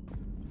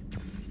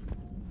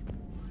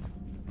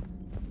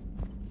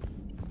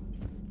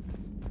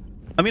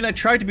 I mean, I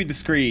tried to be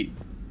discreet,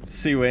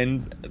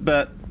 Siwin,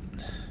 but...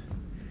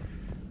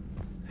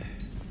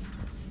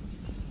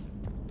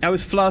 I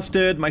was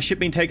flustered, my ship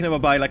being taken over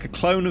by, like, a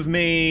clone of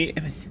me.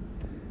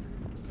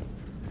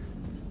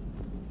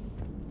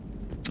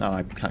 Oh,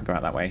 I can't go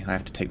out that way. I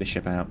have to take the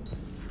ship out.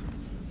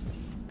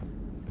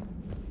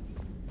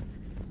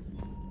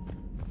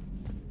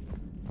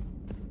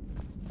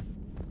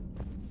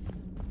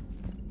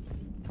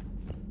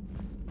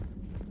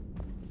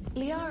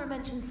 Liara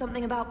mentioned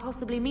something about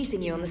possibly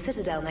meeting you on the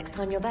Citadel next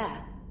time you're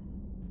there.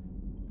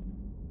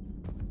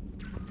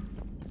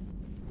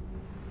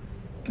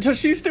 Does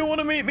she still want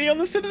to meet me on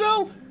the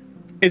Citadel?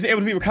 Is it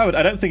able to be recovered?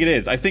 I don't think it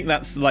is. I think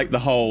that's like the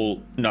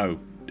whole, no,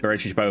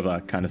 relationship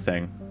over kind of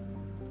thing.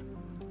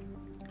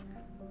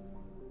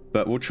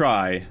 But we'll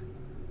try.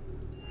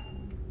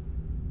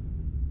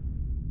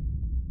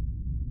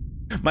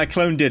 My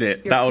clone did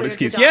it. That old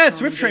excuse. Yeah,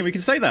 Swift Train, we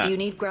can say that. Do you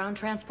need ground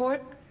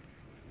transport?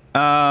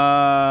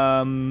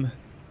 Commons.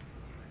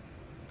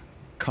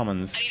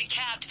 I need a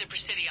cab to the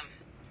Presidium.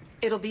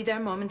 It'll be there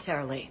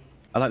momentarily.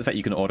 I like the fact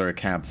you can order a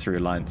cab through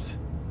Alliance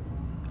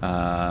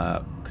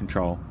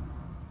control.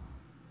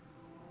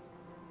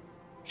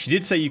 She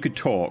did say you could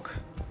talk.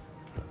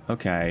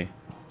 Okay.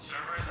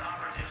 Cerberus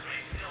operatives may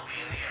still be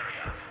in the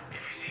area. If you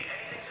see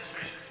anything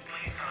suspicious,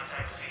 please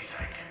contact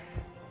C-Sec.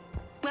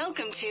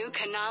 Welcome to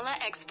Kanala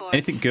Exports.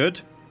 Anything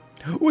good?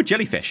 Ooh, a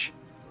jellyfish.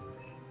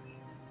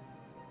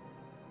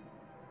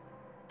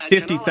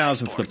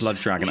 50,000 for the Blood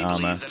Dragon we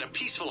armor. believe that a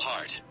peaceful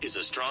heart is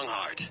a strong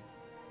heart.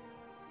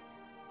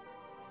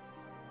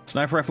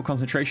 Sniper rifle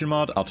concentration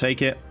mod, I'll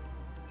take it.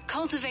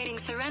 Cultivating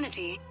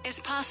serenity is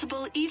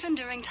possible even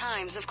during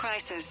times of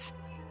crisis.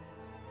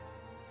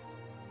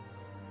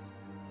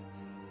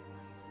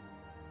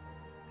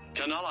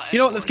 You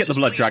know what, let's get the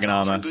Blood Dragon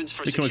armor.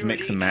 We can always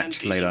mix and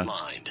match later.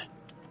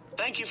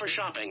 Thank you for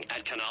shopping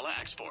at Kanala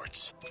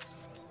Exports.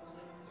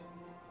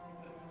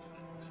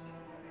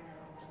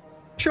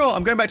 Sure,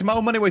 I'm going back to my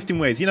old money-wasting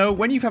ways. You know,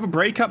 when you have a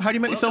breakup, how do you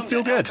make yourself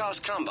feel good?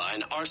 Elcos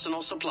Combine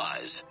Arsenal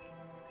Supplies.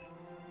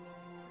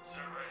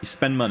 You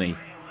spend money.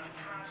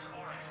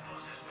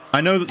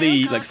 I know that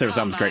the service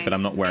armor's great, but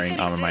I'm not wearing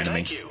armor my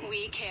enemy.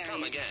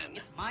 Come again.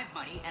 It's my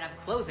money, and I'm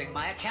closing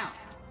my account.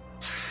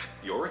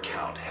 Your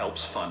account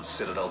helps fund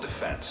Citadel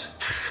defense.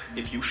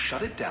 If you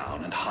shut it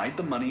down and hide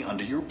the money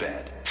under your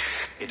bed,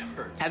 it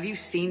hurts. Have you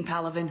seen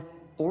Palaven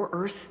or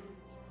Earth?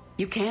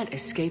 You can't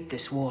escape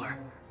this war.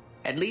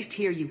 At least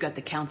here you've got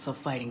the Council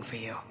fighting for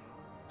you.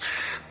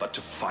 But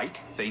to fight,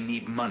 they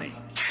need money.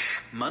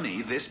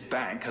 Money this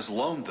bank has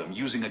loaned them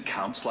using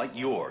accounts like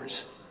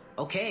yours.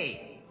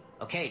 Okay,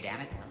 damn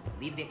it.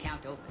 Leave the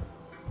account open.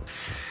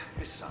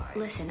 Besides,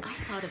 Listen, I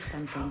thought of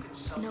something.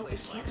 No, we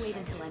can't wait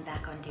until I'm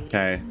back on duty.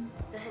 Okay.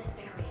 The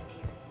Hesperian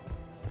period.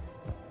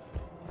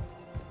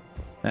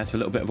 That's a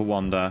little bit of a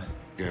wander.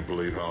 Can't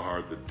believe how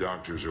hard the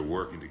doctors are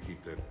working to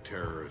keep that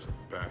terrorist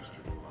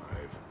bastard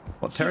alive.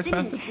 What terrorist He's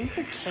in bastard?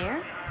 intensive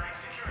care?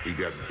 He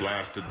got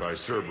blasted by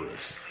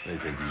Cerberus. They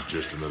think he's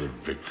just another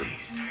victim.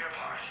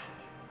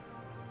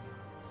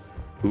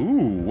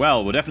 Ooh,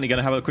 well, we're definitely going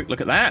to have a quick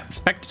look at that.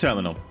 Spectre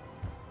Terminal.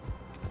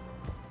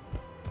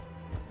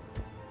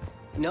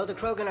 No, the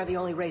Krogan are the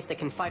only race that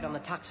can fight on the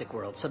toxic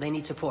world, so they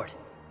need support.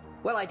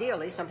 Well,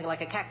 ideally, something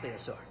like a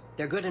Cacliosaur.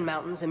 They're good in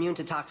mountains, immune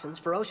to toxins,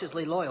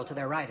 ferociously loyal to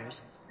their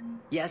riders.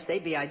 Yes,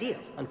 they'd be ideal.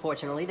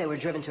 Unfortunately, they were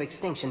driven to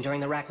extinction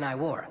during the Rachni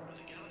War.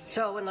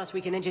 So, unless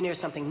we can engineer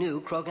something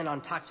new, Krogan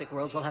on toxic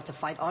worlds will have to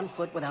fight on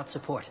foot without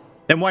support.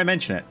 Then why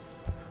mention it?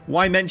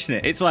 Why mention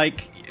it? It's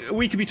like,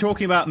 we could be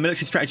talking about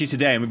military strategy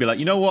today, and we'd be like,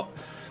 you know what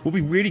would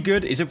be really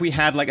good is if we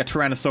had like a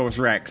Tyrannosaurus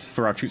Rex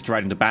for our troops to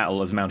ride into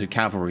battle as mounted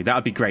cavalry. That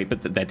would be great,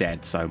 but they're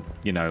dead, so,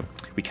 you know,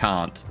 we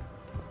can't.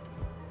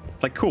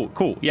 Like,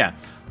 cool, yeah.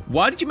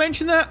 Why did you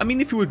mention that? I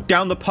mean, if you were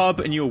down the pub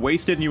and you were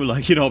wasted and you were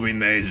like, you know, it'd be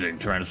amazing,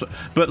 Tyrannosaurus.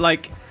 But,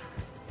 like,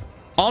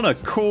 on a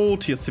call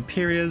to your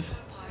superiors.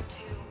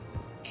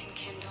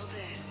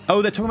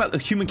 Oh, they're talking about the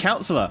human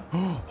counselor.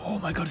 Oh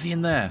my god, is he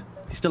in there?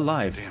 He's still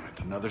alive. Damn it,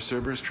 another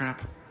Cerberus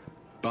trap?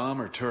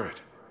 Bomb or turret?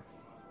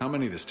 How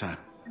many this time?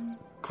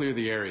 Clear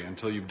the area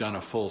until you've done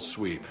a full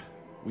sweep.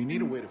 We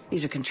need a way to...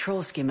 These are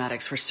control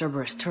schematics for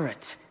Cerberus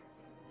turrets.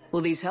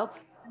 Will these help?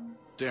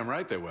 Damn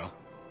right they will.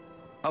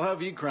 I'll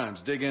have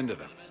E-Crimes dig into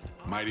them.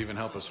 Might even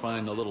help us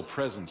find the little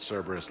present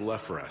Cerberus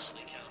left for us.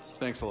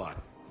 Thanks a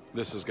lot.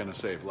 This is gonna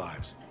save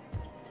lives.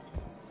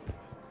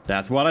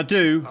 That's what I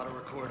do. Auto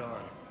record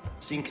on.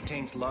 Scene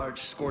contains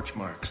large scorch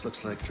marks.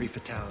 Looks like 3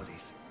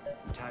 fatalities.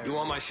 You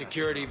want my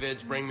security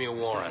vids? Bring me a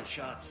warrant.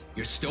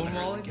 You're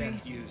stonewalling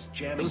me?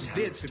 Those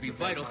vids could be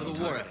vital to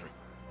the war effort.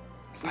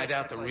 I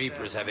doubt the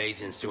Reapers have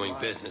agents doing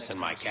business in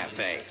my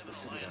cafe.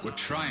 We're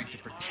trying to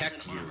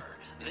protect you.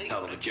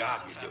 Hell of a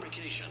job you do.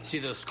 See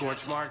those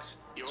scorch marks?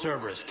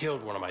 Cerberus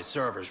killed one of my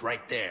servers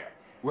right there.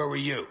 Where were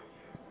you?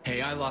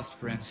 Hey, I lost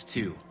friends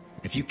too.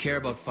 If you care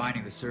about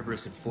finding the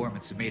Cerberus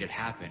informants who made it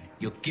happen,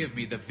 you'll give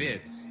me the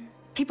vids.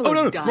 People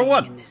are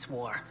dying in this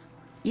war.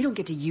 You don't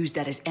get to use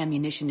that as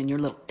ammunition in your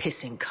little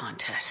pissing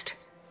contest.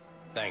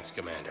 Thanks,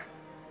 Commander.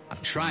 I'm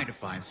trying to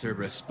find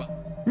Cerberus.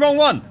 Wrong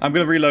one. I'm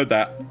gonna reload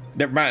that.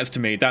 That matters to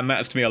me. That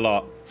matters to me a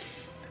lot.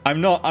 I'm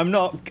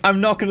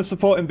not gonna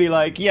support and be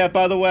like, yeah,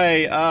 by the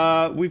way,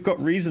 we've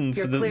got reason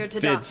for the vids. You're clear to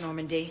dock,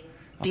 Normandy.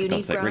 Do you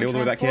need ground really all the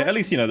way back here? At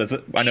least, you know,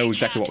 I know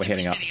exactly what we're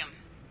hitting up.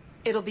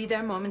 It'll be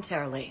there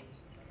momentarily.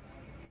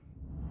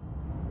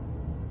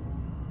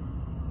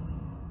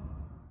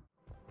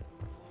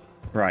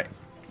 Right.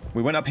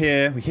 We went up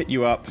here, we hit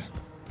you up.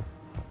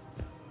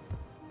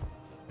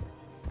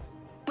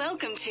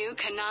 Welcome to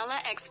Kanala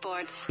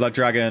Exports. Blood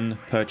Dragon,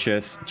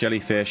 purchase.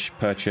 Jellyfish,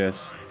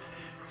 purchase.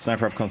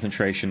 Sniper of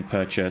Concentration,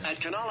 purchase.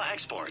 At Kanala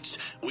Exports,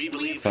 we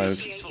believe a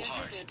peaceful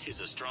heart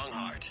is a strong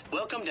heart.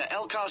 Welcome to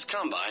Elcos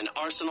Combine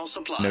Arsenal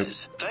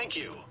Supplies. Thank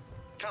you.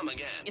 Come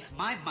again. It's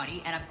my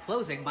money, and I'm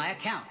closing my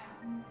account.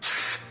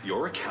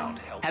 Your account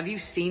helps. Have you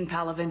seen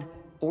Palaven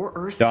or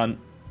Earth? Done.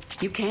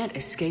 You can't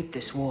escape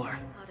this war.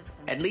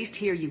 At least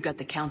here you've got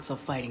the Council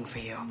fighting for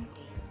you.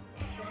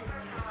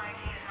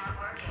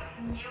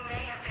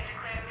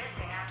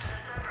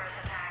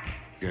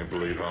 Can't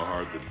believe how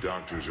hard the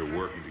doctors are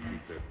working to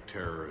keep that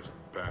terrorist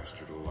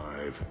bastard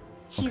alive.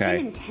 He's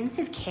in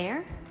intensive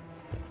care?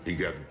 He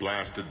got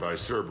blasted by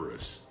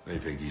Cerberus. They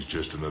think he's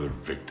just another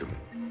victim.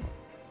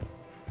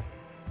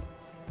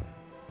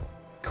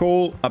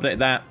 Cool. Update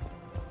that.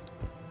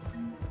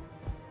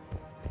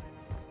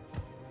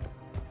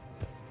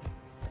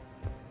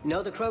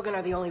 No, the Krogan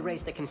are the only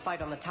race that can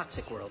fight on the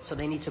toxic world, so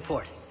they need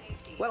support.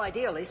 Well,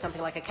 ideally, something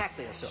like a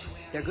cacliosaur.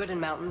 They're good in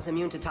mountains,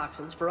 immune to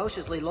toxins,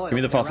 ferociously loyal. Give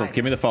me the to their fossil. riders.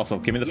 Give me the fossil.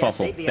 Give me the Yes,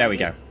 fossil. they'd be There we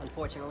ideal. go.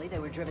 Unfortunately, they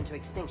were driven to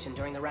extinction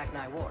during the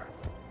Rachni War.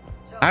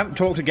 I haven't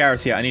talked to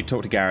Garrus yet. I need to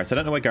talk to Garrus. I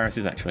don't know where Garrus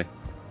is actually.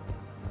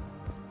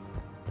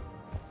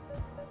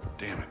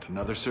 Damn it,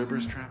 another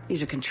Cerberus trap?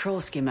 These are control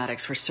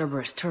schematics for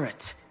Cerberus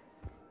turrets.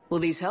 Will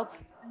these help?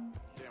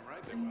 Damn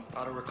right they will.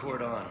 Auto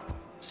record on.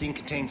 Scene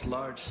contains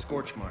large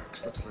scorch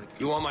marks. Looks like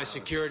You want my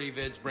security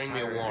vids? Bring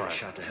me a warrant.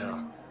 Shot to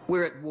hell.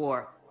 We're at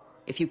war.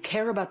 If you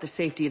care about the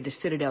safety of the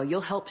Citadel,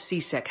 you'll help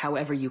CSEC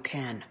however you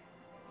can.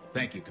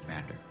 Thank you,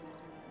 Commander.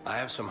 I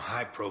have some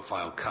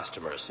high-profile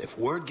customers. If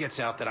word gets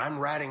out that I'm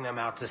ratting them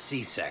out to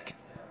CSEC.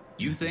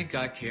 You think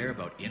I care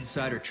about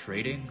insider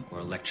trading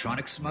or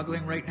electronic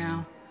smuggling right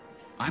now?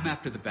 I'm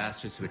after the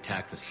bastards who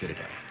attacked the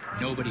Citadel.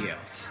 Nobody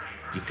else.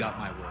 You've got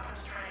my word.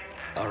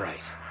 All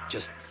right,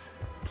 just...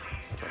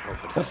 I hope it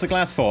helps. What's the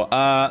glass for?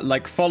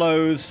 Like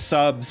follows,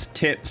 subs,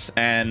 tips,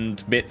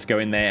 and bits go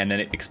in there, and then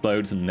it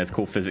explodes, and there's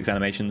cool physics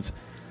animations.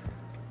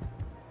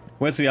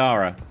 Where's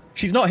LIARA?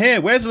 She's not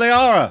here. Where's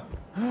LIARA?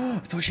 I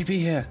thought she'd be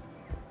here.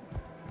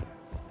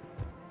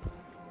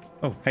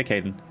 Oh, hey,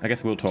 Caden. I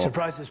guess we'll talk.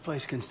 Surprised this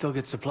place can still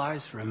get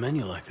supplies for a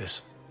menu like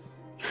this.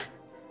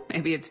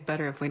 Maybe it's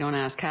better if we don't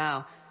ask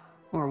how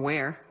or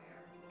where.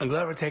 I'm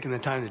glad we're taking the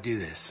time to do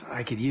this.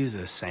 I could use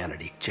a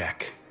sanity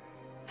check.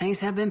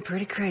 Things have been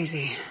pretty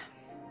crazy.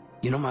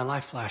 You know, my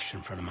life flashed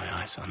in front of my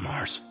eyes on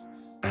Mars.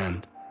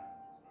 And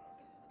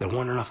there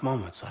weren't enough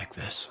moments like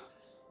this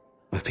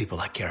with people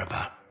I care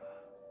about.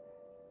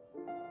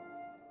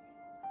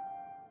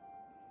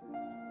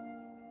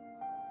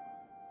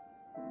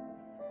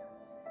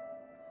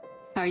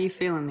 How are you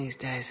feeling these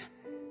days?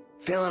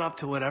 Feeling up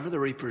to whatever the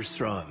Reapers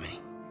throw at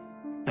me.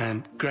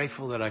 And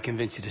grateful that I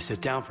convinced you to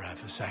sit down for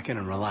half a second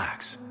and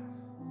relax.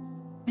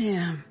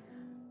 Yeah.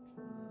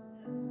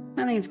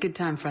 I think it's a good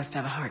time for us to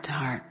have a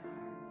heart-to-heart.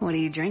 What are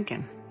you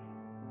drinking?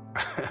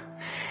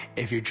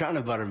 If you're trying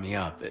to butter me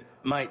up, it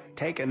might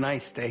take a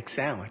nice steak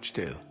sandwich,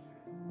 too.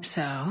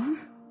 So?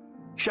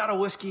 Shot of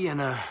whiskey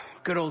and a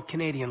good old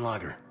Canadian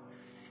lager.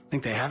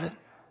 Think they have it?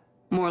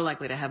 More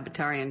likely to have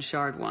Batarian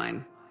shard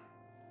wine.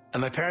 At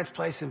my parents'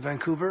 place in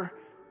Vancouver,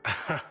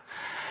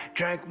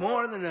 drank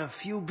more than a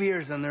few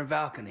beers on their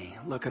balcony,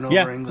 looking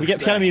over English we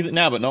get piano Bay. music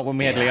now, but not when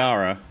we had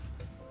LIARA.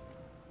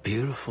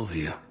 Beautiful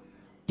view.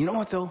 You know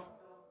what, though?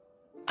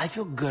 I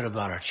feel good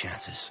about our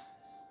chances.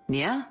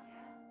 Yeah?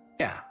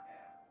 Yeah.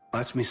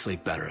 Lets me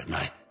sleep better at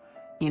night.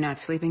 You not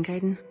sleeping,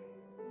 Caden?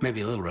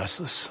 Maybe a little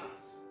restless.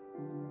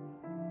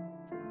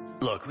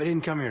 Look, we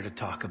didn't come here to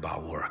talk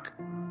about work.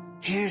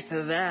 Here's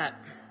to that.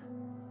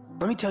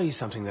 Let me tell you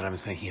something that I've been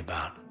thinking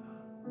about.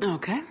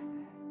 Okay.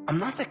 I'm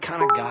not the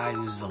kind of guy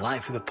who's the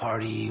life of the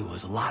party, who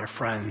has a lot of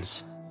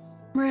friends.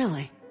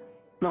 Really?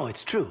 No,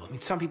 it's true. I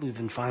mean, some people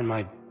even find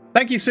my...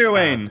 Thank you, Sir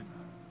Wayne.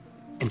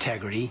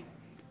 Integrity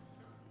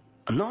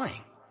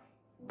annoying.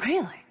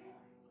 Really?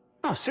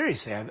 No,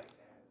 seriously,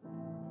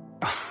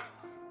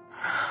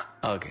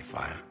 Okay,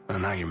 fine. Well,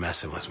 now you're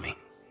messing with me.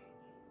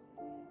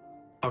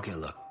 Okay,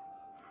 look.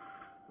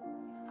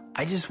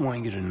 I just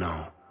want you to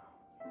know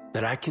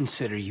that I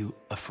consider you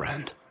a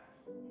friend.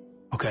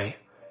 Okay?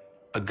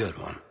 A good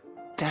one.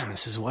 Damn,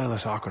 this is way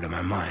less awkward in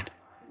my mind.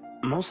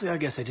 Mostly, I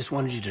guess I just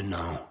wanted you to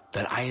know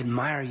that I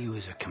admire you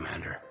as a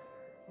commander,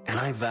 and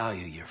I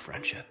value your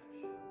friendship.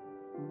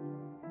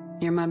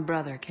 You're my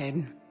brother,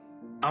 Caden.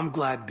 I'm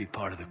glad to be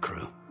part of the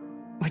crew.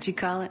 What'd you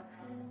call it?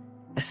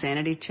 A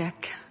sanity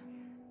check?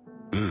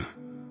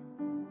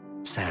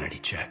 Sanity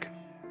check.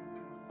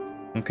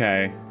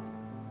 Okay.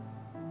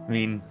 I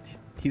mean,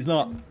 he's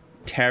not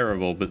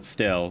terrible, but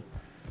still.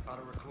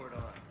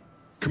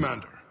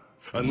 Commander,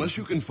 unless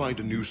you can find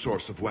a new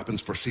source of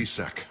weapons for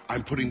CSEC,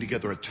 I'm putting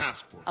together a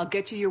task force. I'll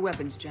get you your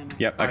weapons, General.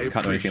 Yep, I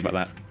can't do anything about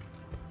that.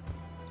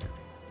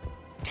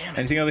 Damn it.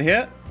 Anything over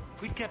here?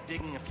 If we'd kept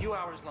digging a few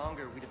hours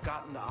longer, we'd have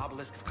gotten the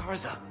Obelisk of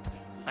Karza.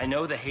 I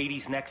know the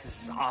Hades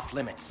Nexus is off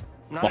limits.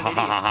 Not an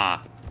idiot.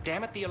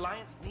 Damn it, the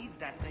Alliance needs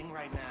that thing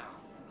right now.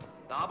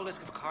 The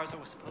Obelisk of Karza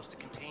was supposed to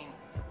contain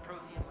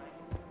Prothean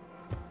life.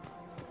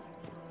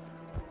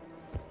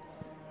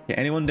 Yeah,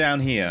 anyone down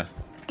here?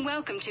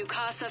 Welcome to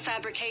Casa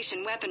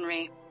Fabrication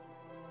Weaponry.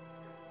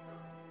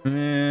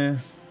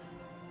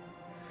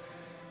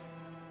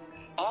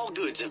 All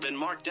goods have been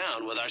marked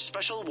down with our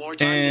special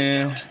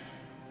wartime discount.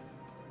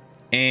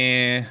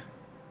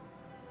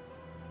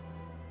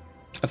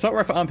 Assault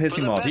rifle arm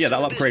piercing mod. Yeah,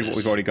 that'll upgrade what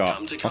we've already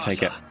got. I'll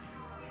take it.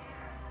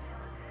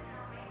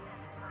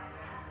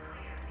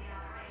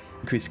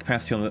 Increase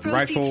capacity on the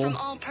Proceeds rifle. from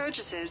all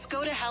purchases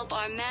go to help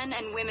our men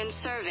and women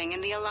serving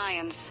in the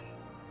Alliance.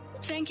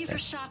 Thank you for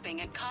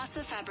shopping at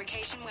Casa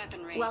Fabrication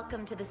Weaponry.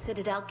 Welcome to the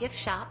Citadel gift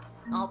shop.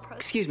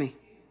 Excuse me.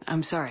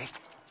 I'm sorry.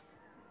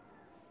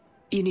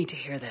 You need to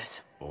hear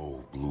this.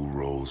 Oh, Blue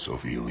Rose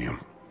of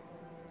Ilium.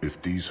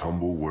 If these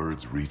humble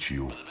words reach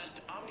you,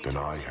 then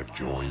I have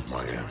joined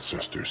my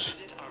ancestors.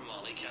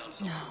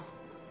 No.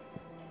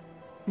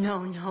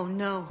 No, no,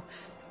 no.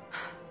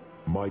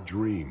 My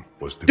dream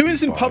was to do be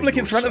this in by public in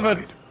your front of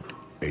her.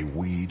 a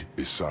weed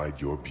beside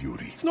your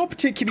beauty. It's not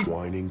particularly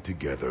twining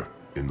together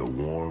in the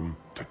warm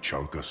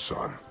Tachanka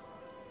sun.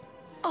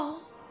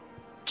 Oh,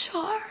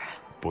 Char.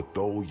 But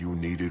though you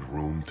needed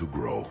room to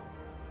grow,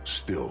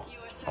 still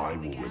I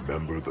will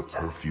remember the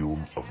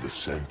perfume of the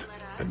scent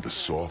and the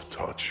soft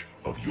touch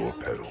of your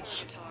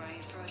petals.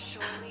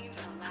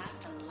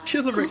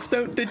 Chiselricks,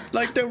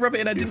 don't rub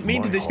it in. I didn't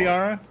mean to ditch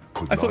Liara.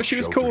 I thought she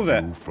was cool with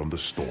it. From the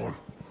storm,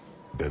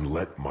 then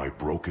let my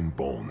broken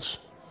bones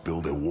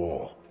build a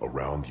wall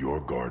around your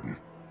garden,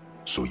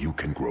 so you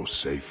can grow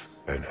safe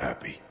and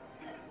happy.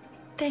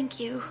 Thank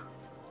you.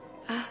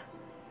 I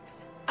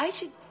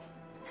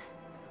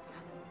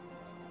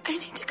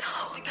need to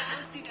go. The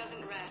galaxy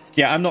doesn't rest.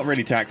 Yeah, I'm not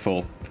really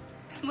tactful.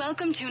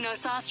 Welcome to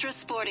Nosastra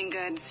Sporting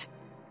Goods.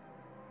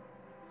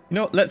 You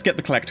know what? Let's get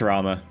the collector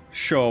armor.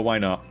 Sure, why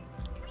not?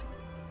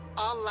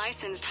 All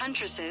licensed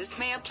huntresses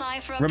may apply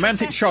for a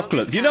Romantic professional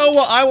chocolates. You discount. know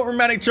what? I want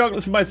romantic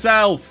chocolates for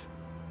myself.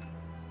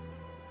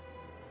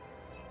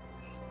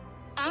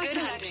 Our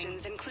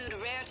selections include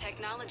rare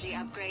technology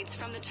upgrades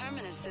from the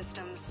Terminus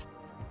systems.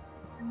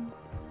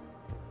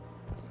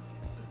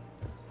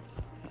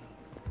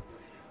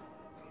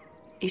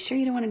 You sure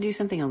you don't want to do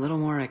something a little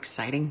more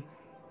exciting?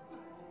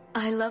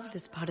 I love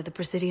this part of the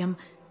Presidium.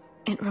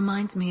 It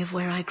reminds me of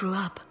where I grew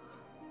up.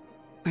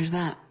 Where's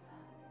that?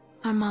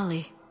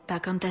 Armali,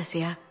 back on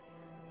Thessia.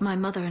 My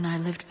mother and I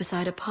lived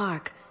beside a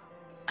park.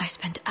 I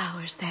spent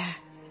hours there.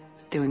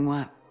 Doing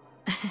what?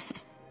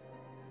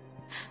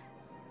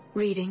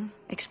 Reading,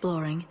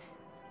 exploring,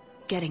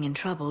 getting in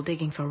trouble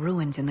digging for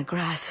ruins in the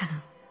grass.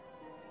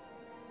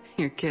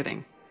 You're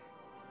kidding.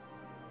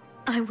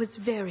 I was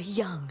very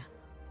young.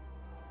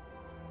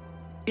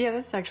 Yeah,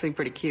 that's actually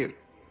pretty cute.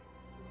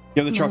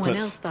 Give her the No one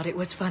chocolates. else thought it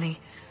was funny.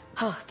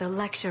 Oh, the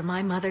lecture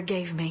my mother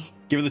gave me.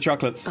 Give her the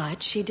chocolates.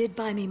 But she did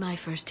buy me my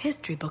first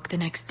history book the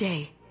next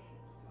day.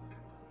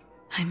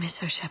 I miss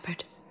her,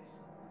 Shepard.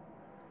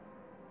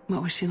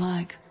 What was she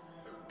like?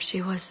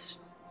 She was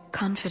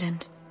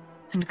confident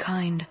and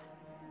kind.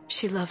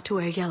 She loved to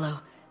wear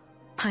yellow.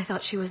 I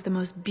thought she was the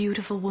most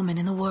beautiful woman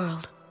in the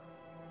world.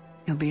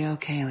 You'll be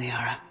okay,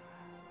 Liara.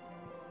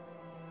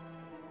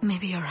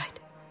 Maybe you're right.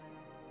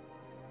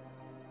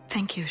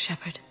 Thank you,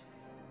 Shepard.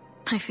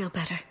 I feel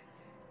better.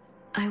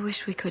 I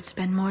wish we could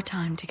spend more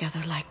time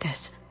together like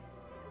this.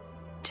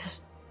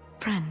 Just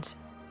friends.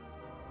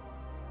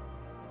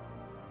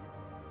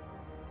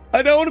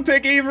 I don't want to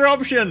pick either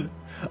option.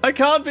 I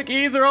can't pick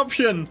either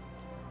option.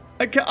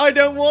 I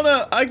don't want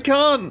to. I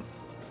can't.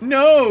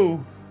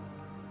 No.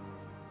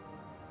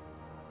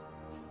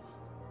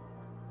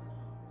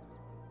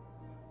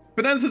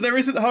 Bonanza, there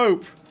isn't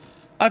hope.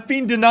 I've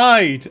been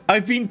denied.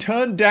 I've been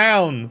turned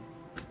down.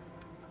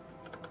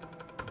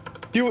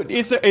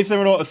 Is there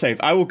an autosave?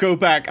 I will go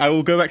back. I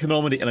will go back to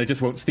Normandy and I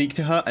just won't speak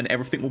to her and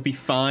everything will be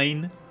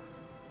fine.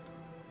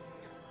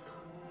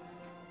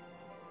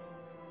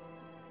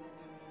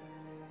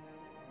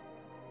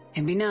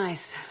 It'd be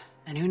nice.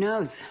 And who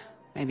knows?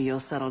 Maybe you'll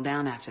settle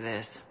down after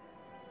this.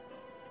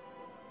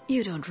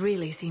 You don't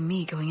really see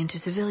me going into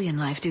civilian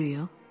life, do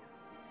you?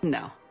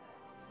 No.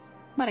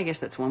 But I guess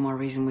that's one more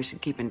reason we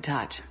should keep in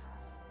touch.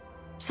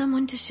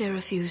 Someone to share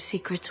a few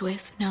secrets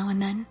with now and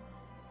then?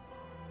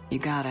 You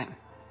got it.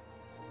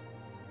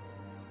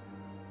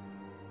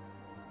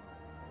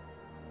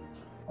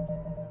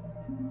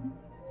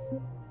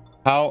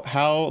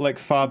 How like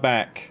far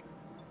back?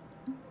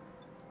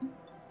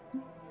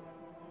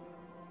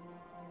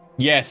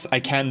 Yes, I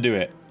can do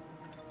it.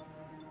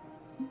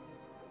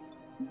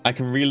 I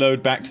can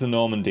reload back to the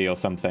Normandy or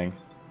something.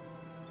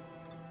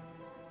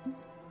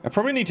 I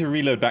probably need to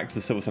reload back to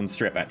the Silver Sun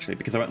Strip, actually,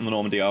 because I went on the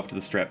Normandy after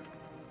the Strip.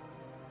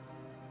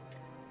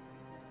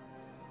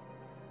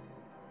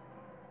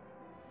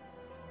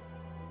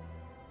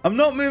 I'm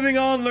not moving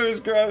on,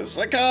 Lewis Gross.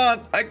 I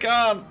can't. I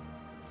can't.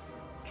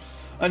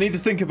 I need to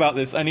think about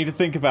this. I need to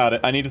think about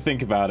it. I need to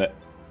think about it.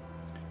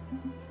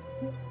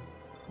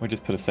 We'll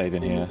just put a save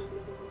in here.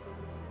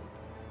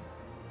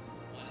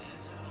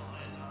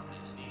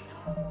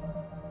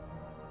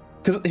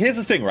 Because here's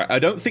the thing, right? I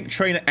don't think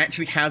Traynor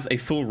actually has a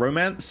full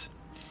romance.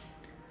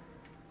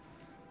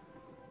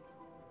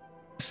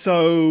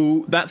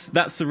 So that's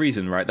the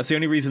reason, right? That's the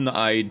only reason that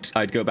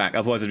I'd go back.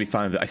 Otherwise, I'd be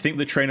fine with it. I think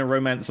the Traynor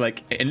romance,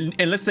 like,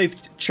 unless they've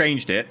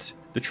changed it,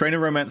 the Traynor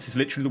romance is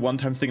literally the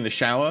one-time thing in the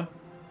shower.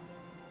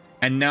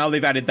 And now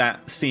they've added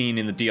that scene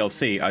in the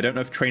DLC. I don't know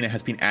if Traynor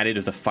has been added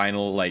as a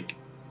final, like,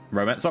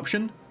 romance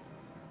option.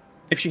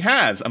 If she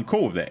has, I'm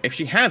cool with it. If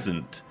she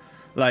hasn't,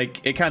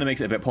 like, it kind of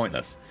makes it a bit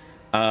pointless.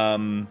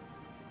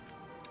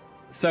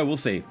 So we'll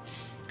see.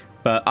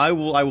 But I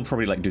will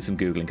probably like do some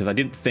Googling, because I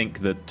didn't think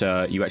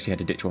that you actually had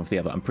to ditch one for the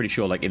other. I'm pretty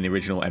sure like in the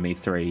original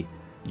ME3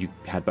 you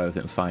had both and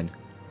it was fine.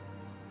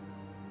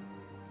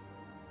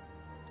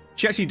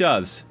 She actually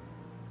does.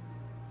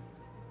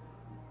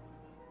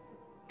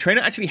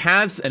 Traynor actually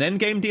has an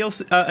endgame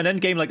DLC, an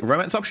endgame like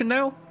romance option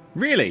now?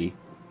 Really?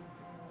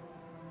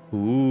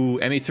 Ooh,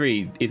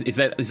 ME3. Is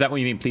that what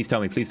you mean? Please tell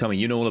me. Please tell me.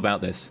 You know all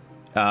about this.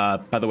 By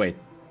the way,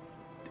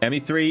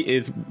 ME3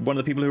 is one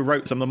of the people who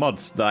wrote some of the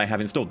mods that I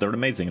have installed. They're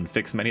amazing and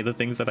fix many of the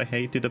things that I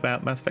hated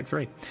about Mass Effect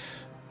 3.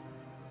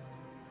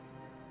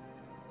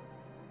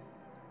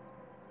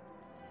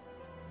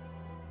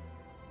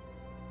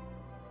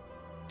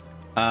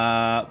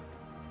 No.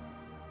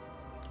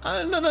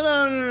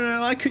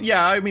 I could,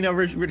 yeah. I mean, I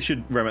really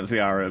should romance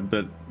LIARA,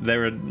 but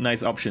there are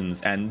nice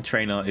options, and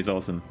TRAYNOR is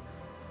awesome.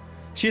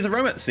 She has a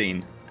romance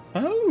scene.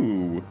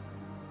 Oh,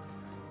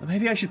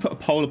 maybe I should put a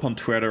poll up on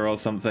Twitter or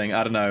something.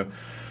 I don't know.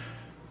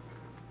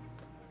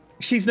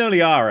 She's no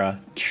LIARA,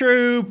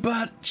 true,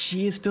 but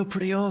she is still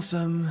pretty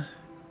awesome.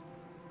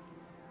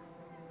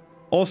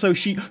 Also,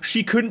 she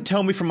couldn't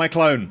tell me from my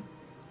clone.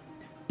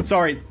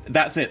 Sorry,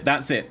 that's it.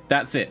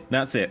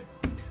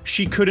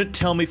 She couldn't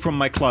tell me from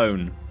my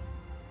clone.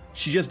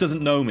 She just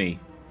doesn't know me.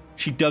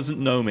 She doesn't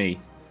know me.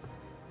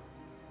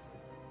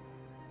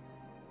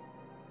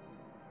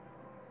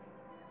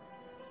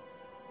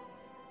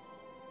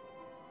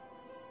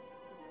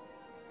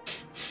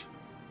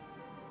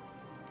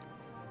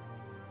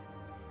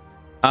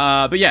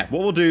 But yeah,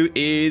 what we'll do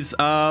is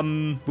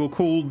we'll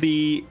call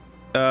the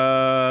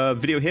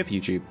video here for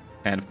YouTube,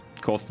 and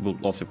of course we'll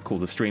also call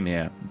the stream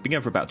here. Been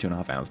going for about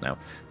 2.5 hours now.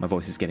 My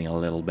voice is getting a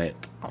little bit.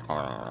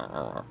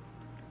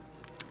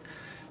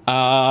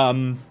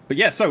 But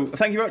yeah, so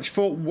thank you very much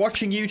for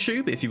watching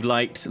YouTube. If you've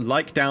liked,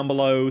 like down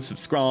below,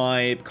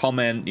 subscribe,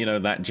 comment, you know,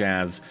 that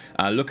jazz.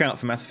 Look out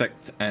for Mass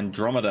Effect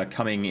Andromeda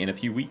coming in a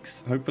few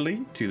weeks,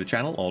 hopefully, to the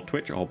channel, or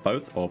Twitch, or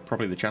both, or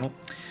probably the channel.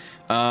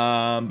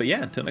 But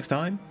yeah, until next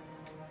time,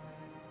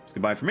 it's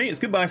goodbye from me. It's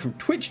goodbye from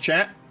Twitch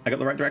chat. I got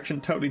the right direction,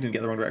 totally didn't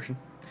get the wrong direction.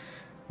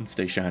 And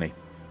stay shiny.